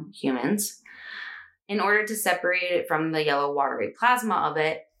 some humans in order to separate it from the yellow watery plasma of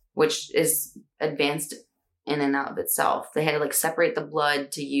it, which is advanced in and of itself. They had to, like, separate the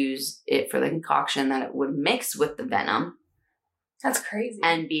blood to use it for the concoction that it would mix with the venom. That's crazy.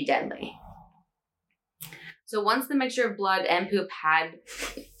 And be deadly. So once the mixture of blood and poop had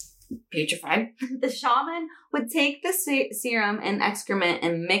putrefied, the shaman would take the serum and excrement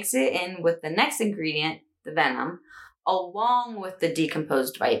and mix it in with the next ingredient, the venom, along with the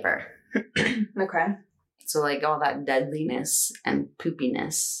decomposed viper. Okay. So, like, all that deadliness and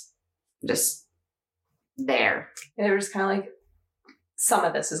poopiness just there. And they were just kind of like, some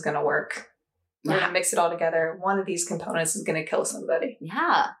of this is going to work. We're going to mix it all together. One of these components is going to kill somebody.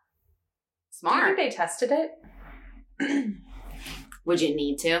 Yeah. Smart. Do you think they tested it? Would you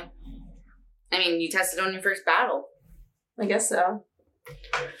need to? I mean, you tested on your first battle. I guess so.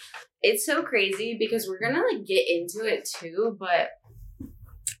 It's so crazy because we're going to, like, get into it too, but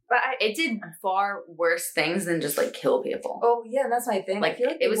it did far worse things than just, like, kill people. Oh, yeah, that's my thing. Like, I feel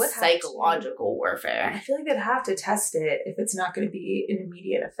like it was psychological warfare. I feel like they'd have to test it if it's not going to be an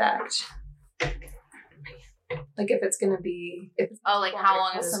immediate effect. Like, if it's going to be... like, how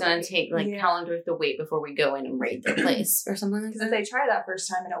long is this going to take? Like, how long do we have to wait before we go in and raid their place or something like that? Because if they try that first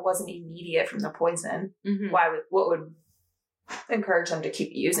time and it wasn't immediate from the poison, mm-hmm. what would encourage them to keep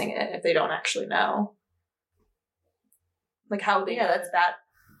using it if they don't actually know? Like, how would they know that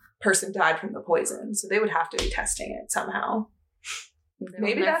person died from the poison? So they would have to be testing it somehow.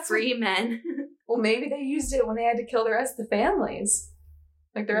 Maybe that's free men. Well, maybe they used it when they had to kill the rest of the families.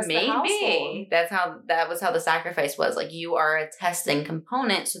 Like the rest of the household. That was how the sacrifice was. Like, you are a testing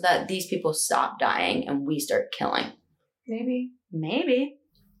component so that these people stop dying and we start killing. Maybe.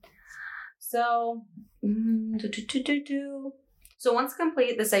 So, So once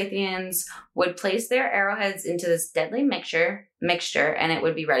complete, the Scythians would place their arrowheads into this deadly mixture, and it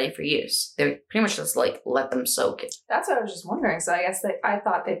would be ready for use. They would pretty much just, like, let them soak it. That's what I was just wondering. So I guess I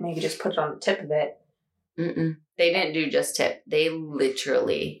thought they'd maybe just put it on the tip of it. Mm-mm. They didn't do just tip. They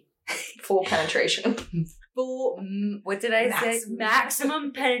literally... Full penetration. Full... What did I say?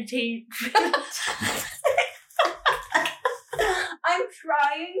 Maximum penetration. I'm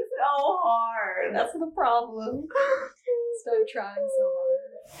trying so hard. That's the problem. Stop trying so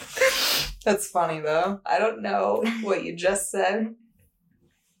hard. That's funny, though. I don't know what you just said,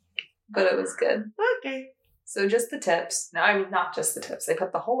 but it was good. Okay. So just the tips. No, I mean, not just the tips. They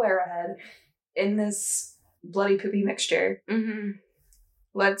put the whole arrowhead in this bloody poopy mixture. Mm-hmm.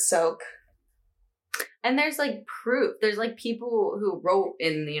 Let soak. And there's, like, proof. There's, like, people who wrote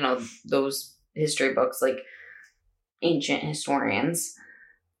in, those history books, like, ancient historians.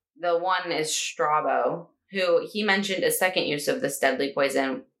 The one is Strabo, who he mentioned a second use of this deadly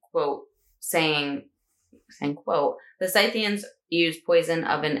poison, quote, saying, quote, the Scythians used poison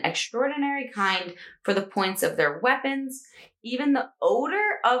of an extraordinary kind for the points of their weapons. Even the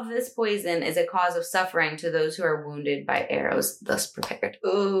odor of this poison is a cause of suffering to those who are wounded by arrows thus prepared.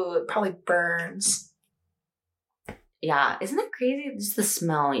 Ooh, it probably burns. Yeah, isn't it crazy? Just the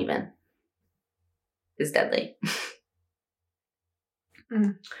smell even is deadly.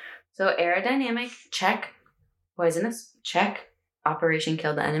 So aerodynamic, check. Poisonous, check. Operation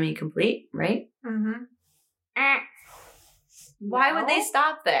kill the enemy complete, right? Mm-hmm. Why would they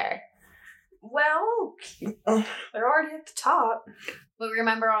stop there? Well, they're already at the top. But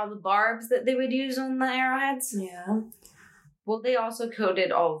remember all the barbs that they would use on the arrowheads? Yeah. Well, they also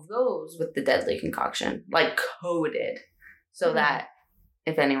coated all of those with the deadly concoction. Like, coated. So that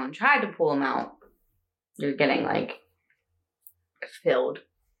if anyone tried to pull them out, you're getting, like, filled.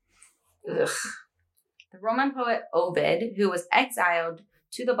 Ugh. The Roman poet Ovid, who was exiled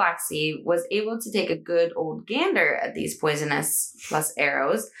to the Black Sea, was able to take a good old gander at these poisonous plus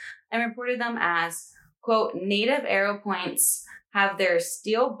arrows and reported them as, quote, native arrow points have their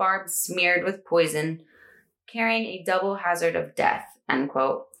steel barbs smeared with poison, carrying a double hazard of death, end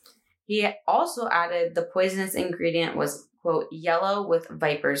quote. He also added the poisonous ingredient was, quote, yellow with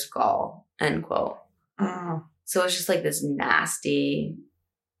viper's gall, end quote. So it's just like this nasty,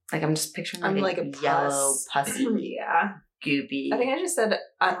 like I'm just picturing like a yellow, pussy, yeah, goopy. I think I just said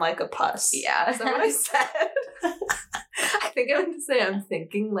I'm like a pus. Yeah. Is that what I said? I think I meant to say I'm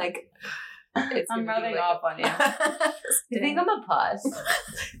thinking like I'm rubbing off on you. You think I'm a pus?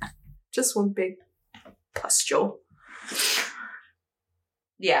 Just one big pustule.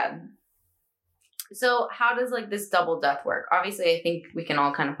 Yeah. So how does like this double death work? Obviously, I think we can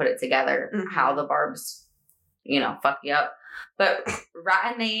all kind of put it together how the barbs, fuck you up. But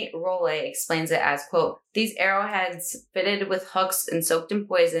Ratane Rolle explains it as, quote, these arrowheads fitted with hooks and soaked in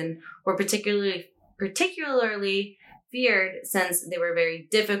poison were particularly feared since they were very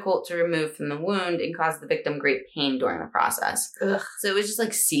difficult to remove from the wound and caused the victim great pain during the process. Ugh. So it was just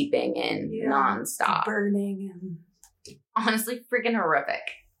like seeping in nonstop. Burning and honestly freaking horrific.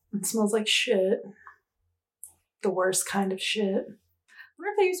 It smells like shit. The worst kind of shit. I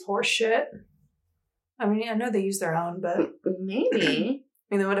wonder if they use horse shit. I mean, I know they use their own, but maybe.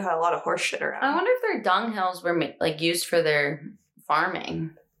 I mean, they would have had a lot of horse shit around. I wonder if their dung hills were like used for their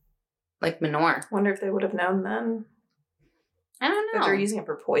farming, like manure. I wonder if they would have known then. I don't know. If they're using it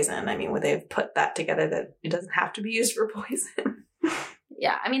for poison, I mean, would they have put that together that it doesn't have to be used for poison?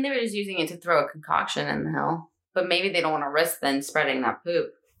 Yeah, I mean, they were just using it to throw a concoction in the hill. But maybe they don't want to risk then spreading that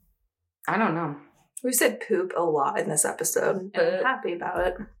poop. I don't know. We said poop a lot in this episode. And I'm happy about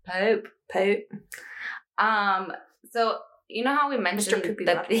it. Poop. So, you know how we mentioned Mr. Poopy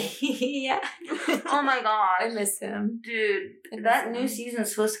that yeah. Oh my god. I miss him. Dude, that new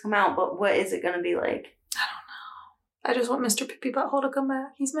season's supposed to come out, but what is it going to be like? I don't know. I just want Mr. Poopy Butthole to come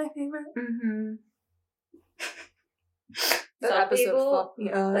back. He's my favorite. Mm-hmm. That episode fucked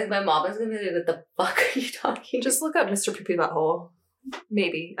me up. Like, my mom is going to be like, what the fuck are you talking? Just look up Mr. Poopy Butthole.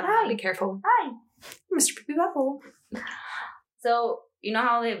 Maybe. Be careful. Hi. Mr. Poopy Butthole. So, you know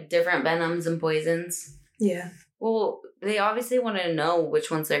how they have different venoms and poisons? Yeah. Well, they obviously want to know which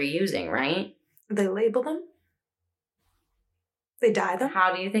ones they're using, right? They label them? They dye them?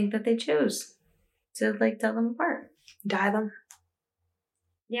 How do you think that they choose to, like, tell them apart? Dye them?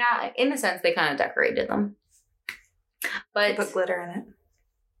 Yeah, in a sense, they kind of decorated them. But they put glitter in it.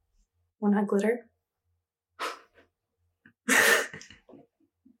 Want to glitter?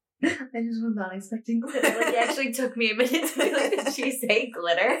 I just was not expecting glitter. Like, it actually took me a minute to be like, did she say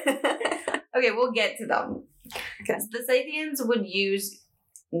glitter? Okay, we'll get to them. Okay. The Scythians would use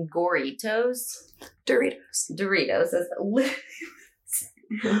Doritos,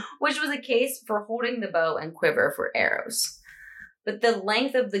 which was a case for holding the bow and quiver for arrows. But the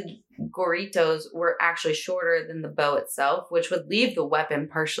length of the Doritos were actually shorter than the bow itself, which would leave the weapon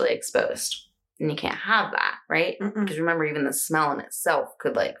partially exposed. And you can't have that, right? Because remember, even the smell in itself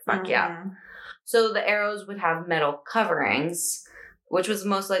could, like, fuck you up. So the arrows would have metal coverings, which was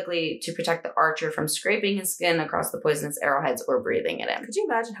most likely to protect the archer from scraping his skin across the poisonous arrowheads or breathing it in. Could you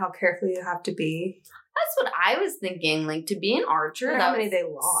imagine how careful you have to be? That's what I was thinking. Like, to be an archer, how many they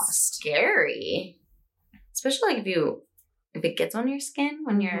lost. Scary. Especially, like, if it gets on your skin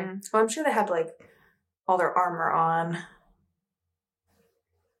when you're... Well, I'm sure they had, like, all their armor on.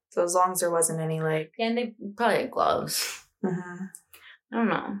 So as long as there wasn't any, like... Yeah, and they probably had gloves. I don't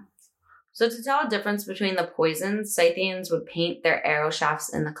know. So to tell a difference between the poisons, Scythians would paint their arrow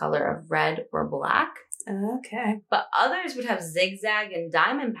shafts in the color of red or black. Okay. But others would have zigzag and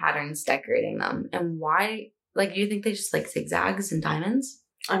diamond patterns decorating them. And why? Like, do you think they just like zigzags and diamonds?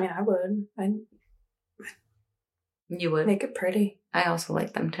 I mean, I would. You would? Make it pretty. I also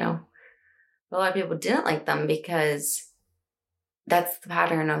like them too. But a lot of people didn't like them because that's the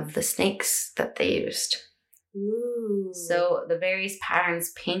pattern of the snakes that they used. Ooh. So the various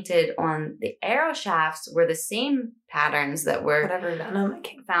patterns painted on the arrow shafts were the same patterns that were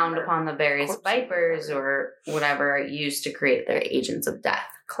found upon the various vipers or whatever used to create their agents of death.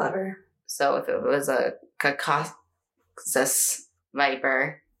 Clever. So if it was a Caucasus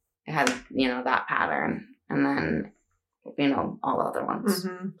viper, it had, that pattern. And then, all the other ones.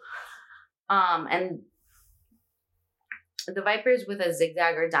 And the vipers with a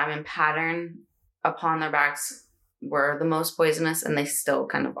zigzag or diamond pattern upon their backs were the most poisonous, and they still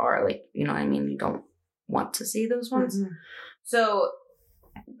kind of are. Like, you know what I mean? You don't want to see those ones. So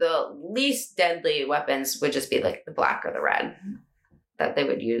the least deadly weapons would just be like the black or the red that they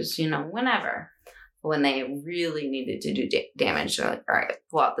would use, whenever. When they really needed to do damage, they're like, all right,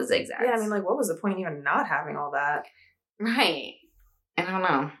 pull out the zigzags. Yeah, I mean, like, what was the point even not having all that? Right. I don't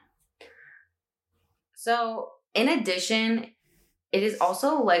know. So, in addition, it is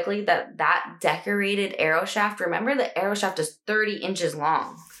also likely that decorated arrow shaft, remember the arrow shaft is 30 inches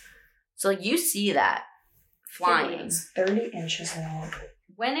long. So you see that flying. It's 30 inches long.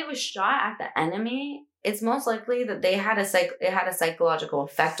 When it was shot at the enemy, it's most likely that it had a psychological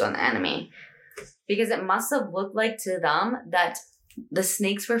effect on the enemy, because it must have looked like to them that the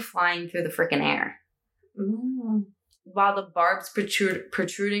snakes were flying through the freaking air. Mm. While the barbs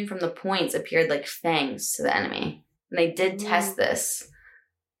protruding from the points appeared like fangs to the enemy. And they did test this.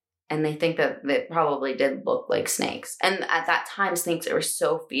 And they think that it probably did look like snakes. And at that time, snakes were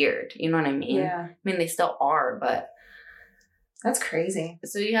so feared. You know what I mean? Yeah. I mean, they still are, but... That's crazy.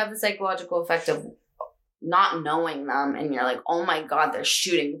 So you have the psychological effect of not knowing them. And you're like, oh my God, they're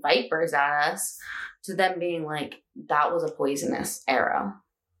shooting vipers at us. To them being like, that was a poisonous arrow.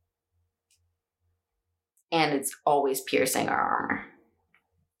 And it's always piercing our armor.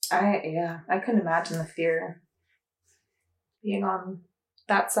 I couldn't imagine the fear being on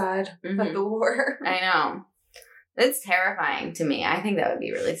that side of the war. I know. It's terrifying to me. I think that would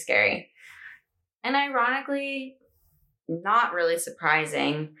be really scary. And ironically, not really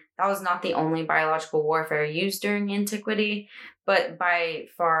surprising, that was not the only biological warfare used during antiquity, but by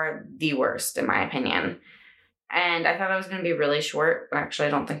far the worst, in my opinion. And I thought I was going to be really short. Actually,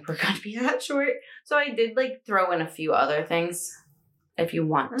 I don't think we're going to be that short. So I did throw in a few other things if you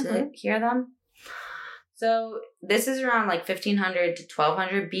want to hear them. So this is around 1500 to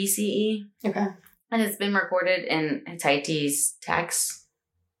 1200 BCE. Okay. And it's been recorded in Hittite texts.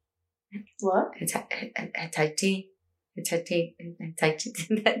 What? Hittite. Is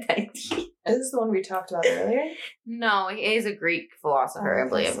this the one we talked about earlier? No, he is a Greek philosopher, I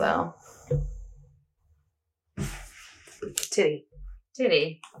believe, though. Titty.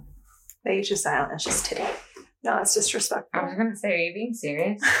 The H is silent. It's just titty. No, that's disrespectful. I was going to say, are you being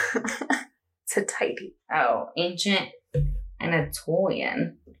serious? It's Hittite. Oh, ancient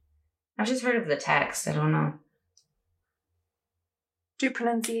Anatolian. I've just heard of the text. I don't know. Do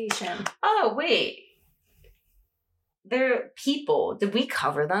pronunciation. Oh, wait. They're people. Did we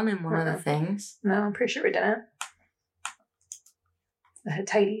cover them in one of the things? No, I'm pretty sure we didn't. The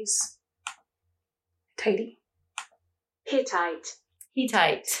Hittites. Hittite.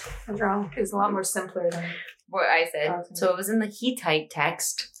 I was wrong. It was a lot more simpler than what I said. Okay. So it was in the Hittite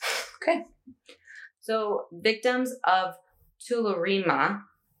text. Okay. So victims of tularemia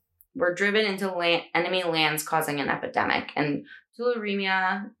were driven into enemy lands, causing an epidemic. And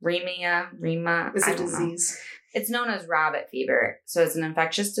tularemia, it's a disease. It's known as rabbit fever. So it's an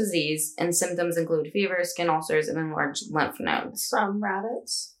infectious disease, and symptoms include fever, skin ulcers, and enlarged lymph nodes. From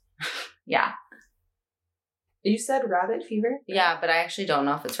rabbits? Yeah. You said rabbit fever? Yeah, but I actually don't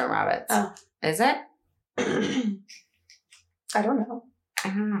know if it's from rabbits. Oh. Is it? I don't know.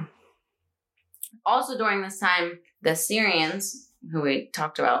 Also during this time, the Syrians, who we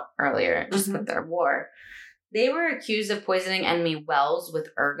talked about earlier, just with their war, they were accused of poisoning enemy wells with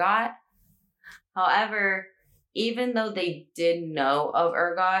ergot. However, even though they did know of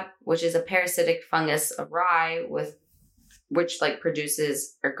ergot, which is a parasitic fungus of rye which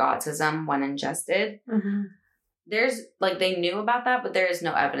produces ergotism when ingested, there's they knew about that, but there is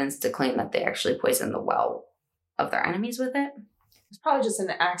no evidence to claim that they actually poisoned the well of their enemies with it. It's probably just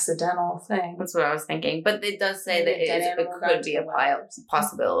an accidental thing. That's what I was thinking. But it does say that it could be a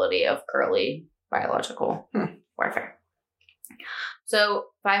possibility of early biological warfare. So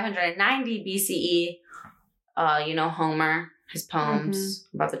 590 BCE, Homer, his poems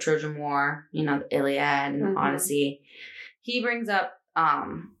about the Trojan War, the Iliad and Odyssey. He brings up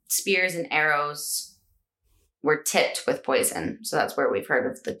spears and arrows were tipped with poison. So that's where we've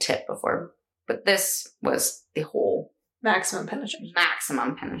heard of the tip before. But this was the whole maximum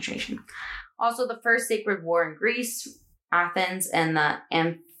penetration. Also, the first sacred war in Greece, Athens, and the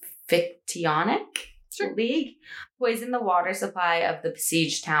Amphictyonic League poisoned the water supply of the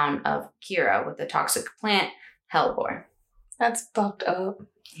besieged town of Kira with the toxic plant hellebore. That's fucked up.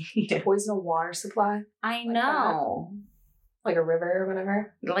 To poison a water supply? I know. Like a river or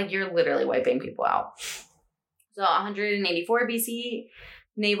whatever? You're literally wiping people out. So 184 BC,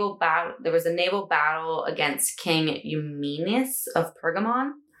 there was a naval battle against King Eumenes of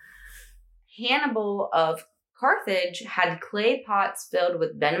Pergamon. Hannibal of Carthage had clay pots filled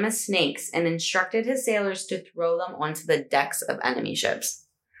with venomous snakes and instructed his sailors to throw them onto the decks of enemy ships.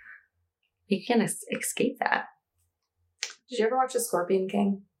 You can't escape that. Did you ever watch The Scorpion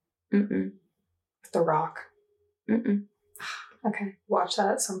King? Mm-mm. The Rock? Mm-mm. Okay, watch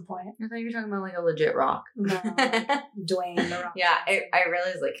that at some point. I thought you were talking about a legit rock. No, Dwayne The Rock. Yeah, I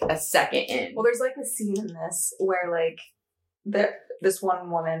realized a second in. Well, there's a scene in this where this one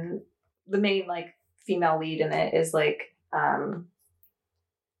woman, the main female lead in it is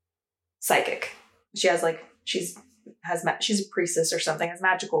psychic. She has she's a priestess or something, has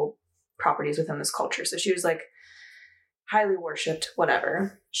magical properties within this culture. So she was like highly worshipped,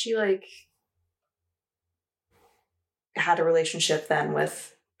 whatever. She like had a relationship then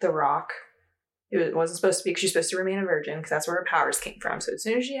with the rock. It wasn't supposed to be, because she's supposed to remain a virgin, because that's where her powers came from. So as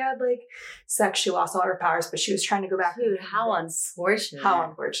soon as she had like sex, she lost all her powers, but she was trying to go back. Dude, how unfortunate. How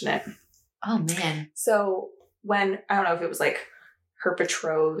unfortunate. Oh man. So when, I don't know if it was like her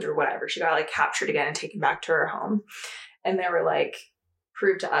betrothed or whatever, she got like captured again and taken back to her home. And they were like,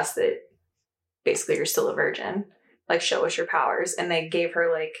 prove to us that basically you're still a virgin. Like, show us your powers. And they gave her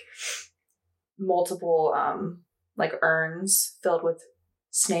like multiple like urns filled with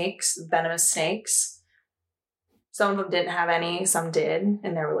snakes, venomous snakes. Some of them didn't have any, some did.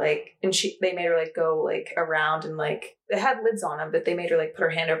 And they were like, and they made her like go like around, and like they had lids on them, but they made her like put her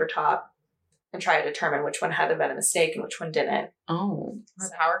hand over top and try to determine which one had the venomous snake and which one didn't. Oh, her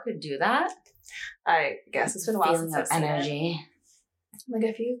power could do that? I guess it's been a while since I've seen energy. it. Like,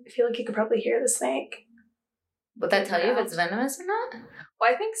 I feel like you could probably hear the snake. Would that tell you if it's venomous or not? Well,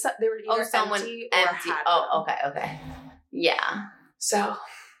 I think they were either empty or had Oh, them. okay. Yeah. So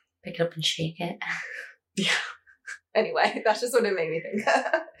pick it up and shake it. Yeah. Anyway, that's just what it made me think.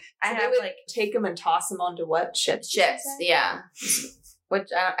 I have like take them and toss them onto what ships? Yeah. Which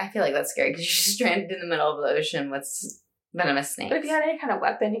I feel like that's scary, because you're stranded in the middle of the ocean with venomous snakes. But if you had any kind of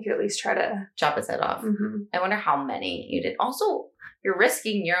weapon, you could at least try to chop its head off. Mm-hmm. I wonder how many you did. Also, you're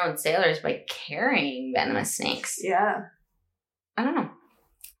risking your own sailors by carrying venomous snakes. Yeah. I don't know.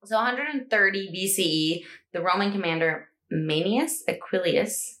 So 130 BCE, the Roman commander Manius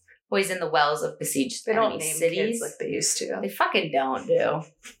Aquilius poisoned the wells of besieged enemy cities. They don't name kids like they used to. They fucking don't do.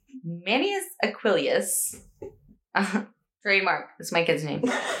 Manius Aquilius. Trademark. That's my kid's name.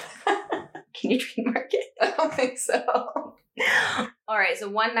 Can you trademark it? I don't think so. All right, so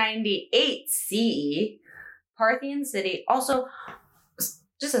 198 CE, Parthian city. Also,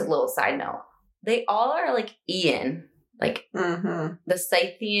 just a little side note, they all are like Ian. Like the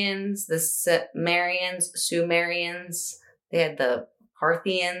Scythians, the Sumerians. They had the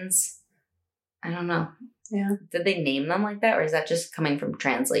Parthians. I don't know. Yeah. Did they name them like that, or is that just coming from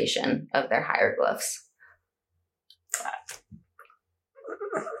translation of their hieroglyphs?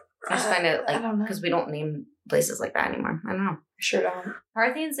 I just find it like, because we don't name places like that anymore. I don't know. Sure don't.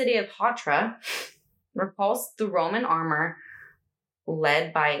 Parthian city of Hatra repulsed the Roman armor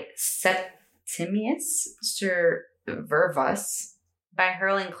led by Septimius Servus by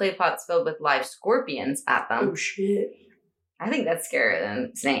hurling clay pots filled with live scorpions at them. Oh, shit. I think that's scarier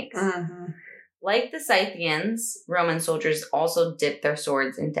than snakes. Mm-hmm. Like the Scythians, Roman soldiers also dipped their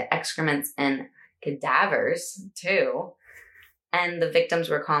swords into excrements and cadavers, too. And the victims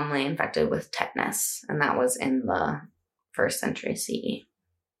were commonly infected with tetanus. And that was in the 1st century CE.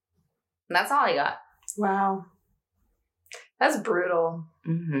 And that's all I got. Wow. That's brutal.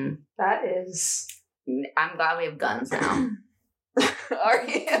 Mm-hmm. That is... I'm glad we have guns now. Are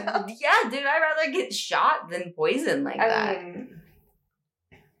you? Yeah, dude, I'd rather get shot than poisoned like that. I mean,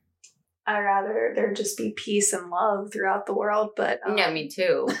 I'd rather there just be peace and love throughout the world, but... Yeah, me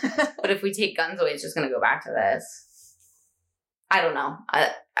too. But if we take guns away, it's just going to go back to this. I don't know.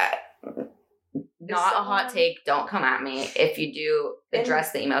 Not a hot take. Don't come at me. If you do,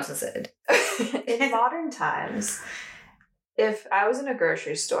 address the email to Sid. In modern times, if I was in a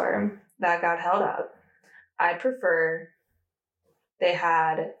grocery store that got held up, I'd prefer they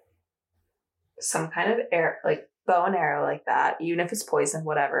had some kind of like bow and arrow like that, even if it's poison,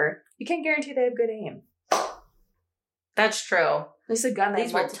 whatever. You can't guarantee they have good aim. That's true. At least a gun.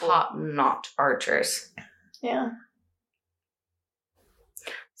 These were top-notch archers. Yeah.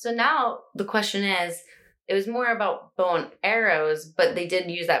 So now the question is, it was more about bow and arrows, but they did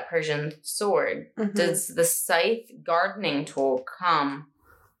use that Persian sword. Mm-hmm. Does the scythe gardening tool come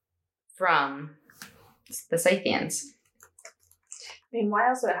from the Scythians? I mean, why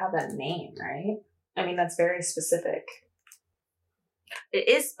else would it have that name, right? I mean, that's very specific. It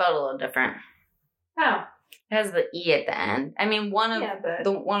is spelled a little different. Oh. It has the E at the end. I mean, one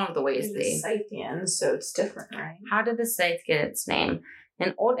of the ways they... Scythians, so it's different, right? How did the scythe get its name?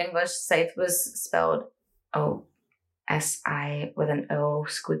 In Old English, scythe was spelled O-S-I with an O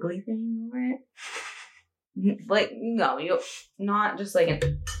squiggly thing over it. Like, no, you not just like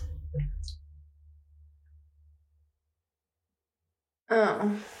an...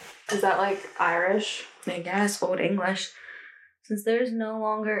 Oh. Is that like Irish? I guess, Old English. Since there's no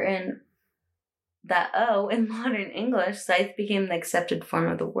longer that O in modern English, scythe became the accepted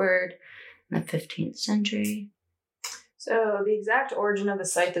form of the word in the 15th century. So the exact origin of the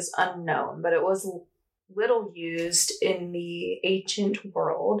scythe is unknown, but it was little used in the ancient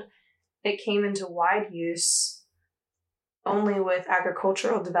world. It came into wide use only with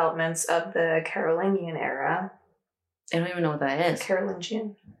agricultural developments of the Carolingian era. I don't even know what that is.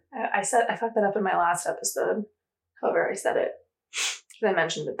 Carolingian. I fucked that up in my last episode. However, I said it. I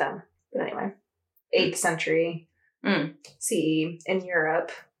mentioned it then. But anyway. 8th century CE in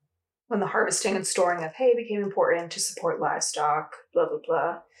Europe, when the harvesting and storing of hay became important to support livestock, blah, blah,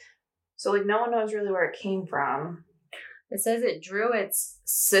 blah. So, like, no one knows really where it came from. It says it drew its,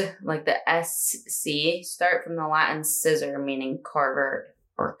 like the SC, start from the Latin scissor, meaning carver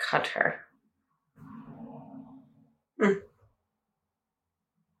or cutter.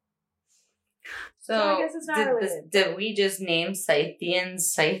 So I guess it's not related. Did we just name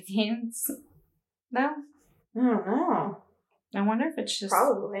Scythians? No? I don't know. I wonder if it's just...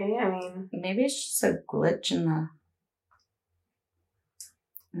 Probably, I mean... Maybe it's just a glitch in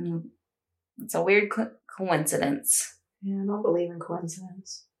the... It's a weird coincidence. Yeah, I don't believe in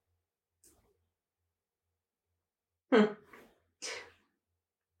coincidence. Well,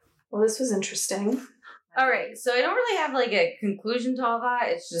 this was interesting. All right, so I don't really have like a conclusion to all that.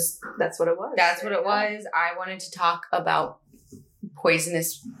 It's just... That's what it was. That's what it was. I wanted to talk about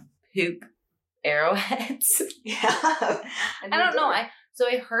poisonous poop arrowheads. Yeah. I don't know. I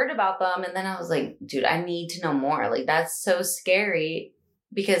heard about them and then I was like, dude, I need to know more. Like, that's so scary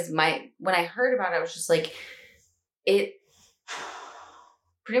because when I heard about it, I was just like, it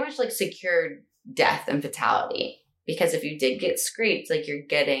pretty much like secured death and fatality because if you did get scraped, like you're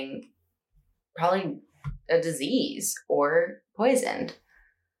getting probably a disease or poisoned.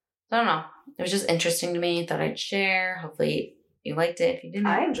 I don't know. It was just interesting to me. Thought I'd share. Hopefully you liked it. If you didn't,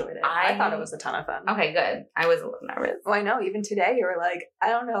 I enjoyed it. I thought it was a ton of fun. Okay, good. I was a little nervous. Well, I know. Even today, you were like, I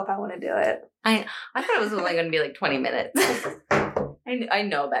don't know if I want to do it. I thought it was only going to be like 20 minutes. I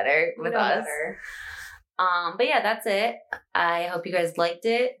know better with us. Better. But yeah, that's it. I hope you guys liked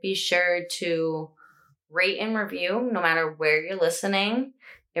it. Be sure to rate and review no matter where you're listening.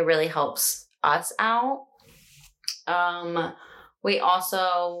 It really helps us out. We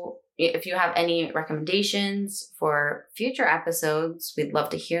also, if you have any recommendations for future episodes, we'd love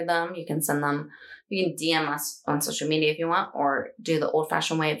to hear them. You can send them, you can DM us on social media if you want, or do the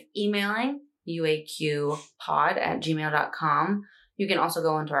old-fashioned way of emailing, uaqpod@gmail.com. You can also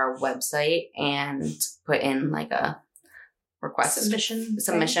go onto our website and put in like a request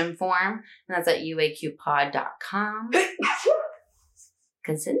submission form, and that's at uaqpod.com.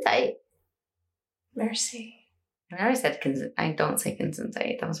 Gesundheit. Mercy. I already said I don't say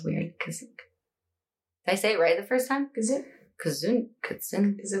Gesundheit. That was weird. Did I say it right the first time? Gesundheit. Is Is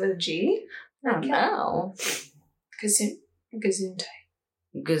it with a G? I don't know. Gesundheit.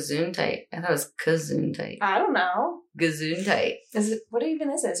 Gesundheit. I thought it was Gesundheit. I don't know. Gesundheit. Is it? What even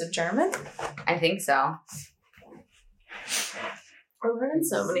is it? Is it German? I think so. We're learning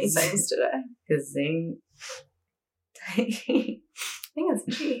so many things today. Gesundheit. I think it's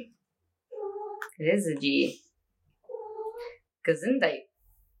a G. It is a G. Gesundheit.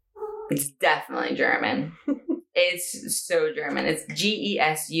 It's definitely German. It's so German. It's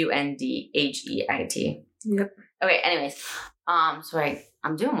Gesundheit. Yep. Okay, anyways. So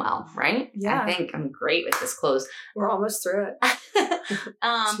I'm doing well, right? Yeah. I think I'm great with this close. We're almost through it.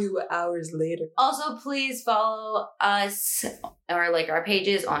 2 hours later. Also, please follow us or like our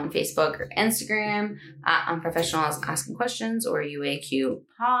pages on Facebook or Instagram at Unprofessionals Asking Questions or UAQ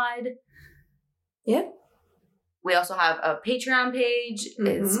Pod. Yep. We also have a Patreon page.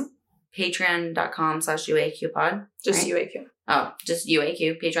 It's patreon.com/UAQpod. Just right? UAQ. Oh, just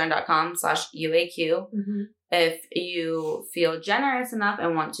UAQ. Patreon.com/UAQ. If you feel generous enough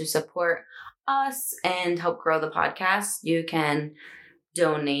and want to support us and help grow the podcast, you can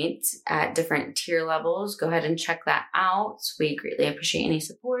donate at different tier levels. Go ahead and check that out. We greatly appreciate any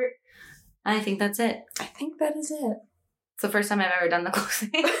support. And I think that's it. I think that is it. It's the first time I've ever done the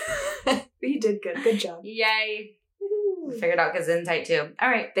closing. You did good. Good job. Yay. Figured out Gesundheit too. All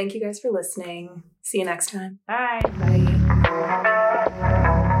right. Thank you guys for listening. See you next time. Bye. Bye.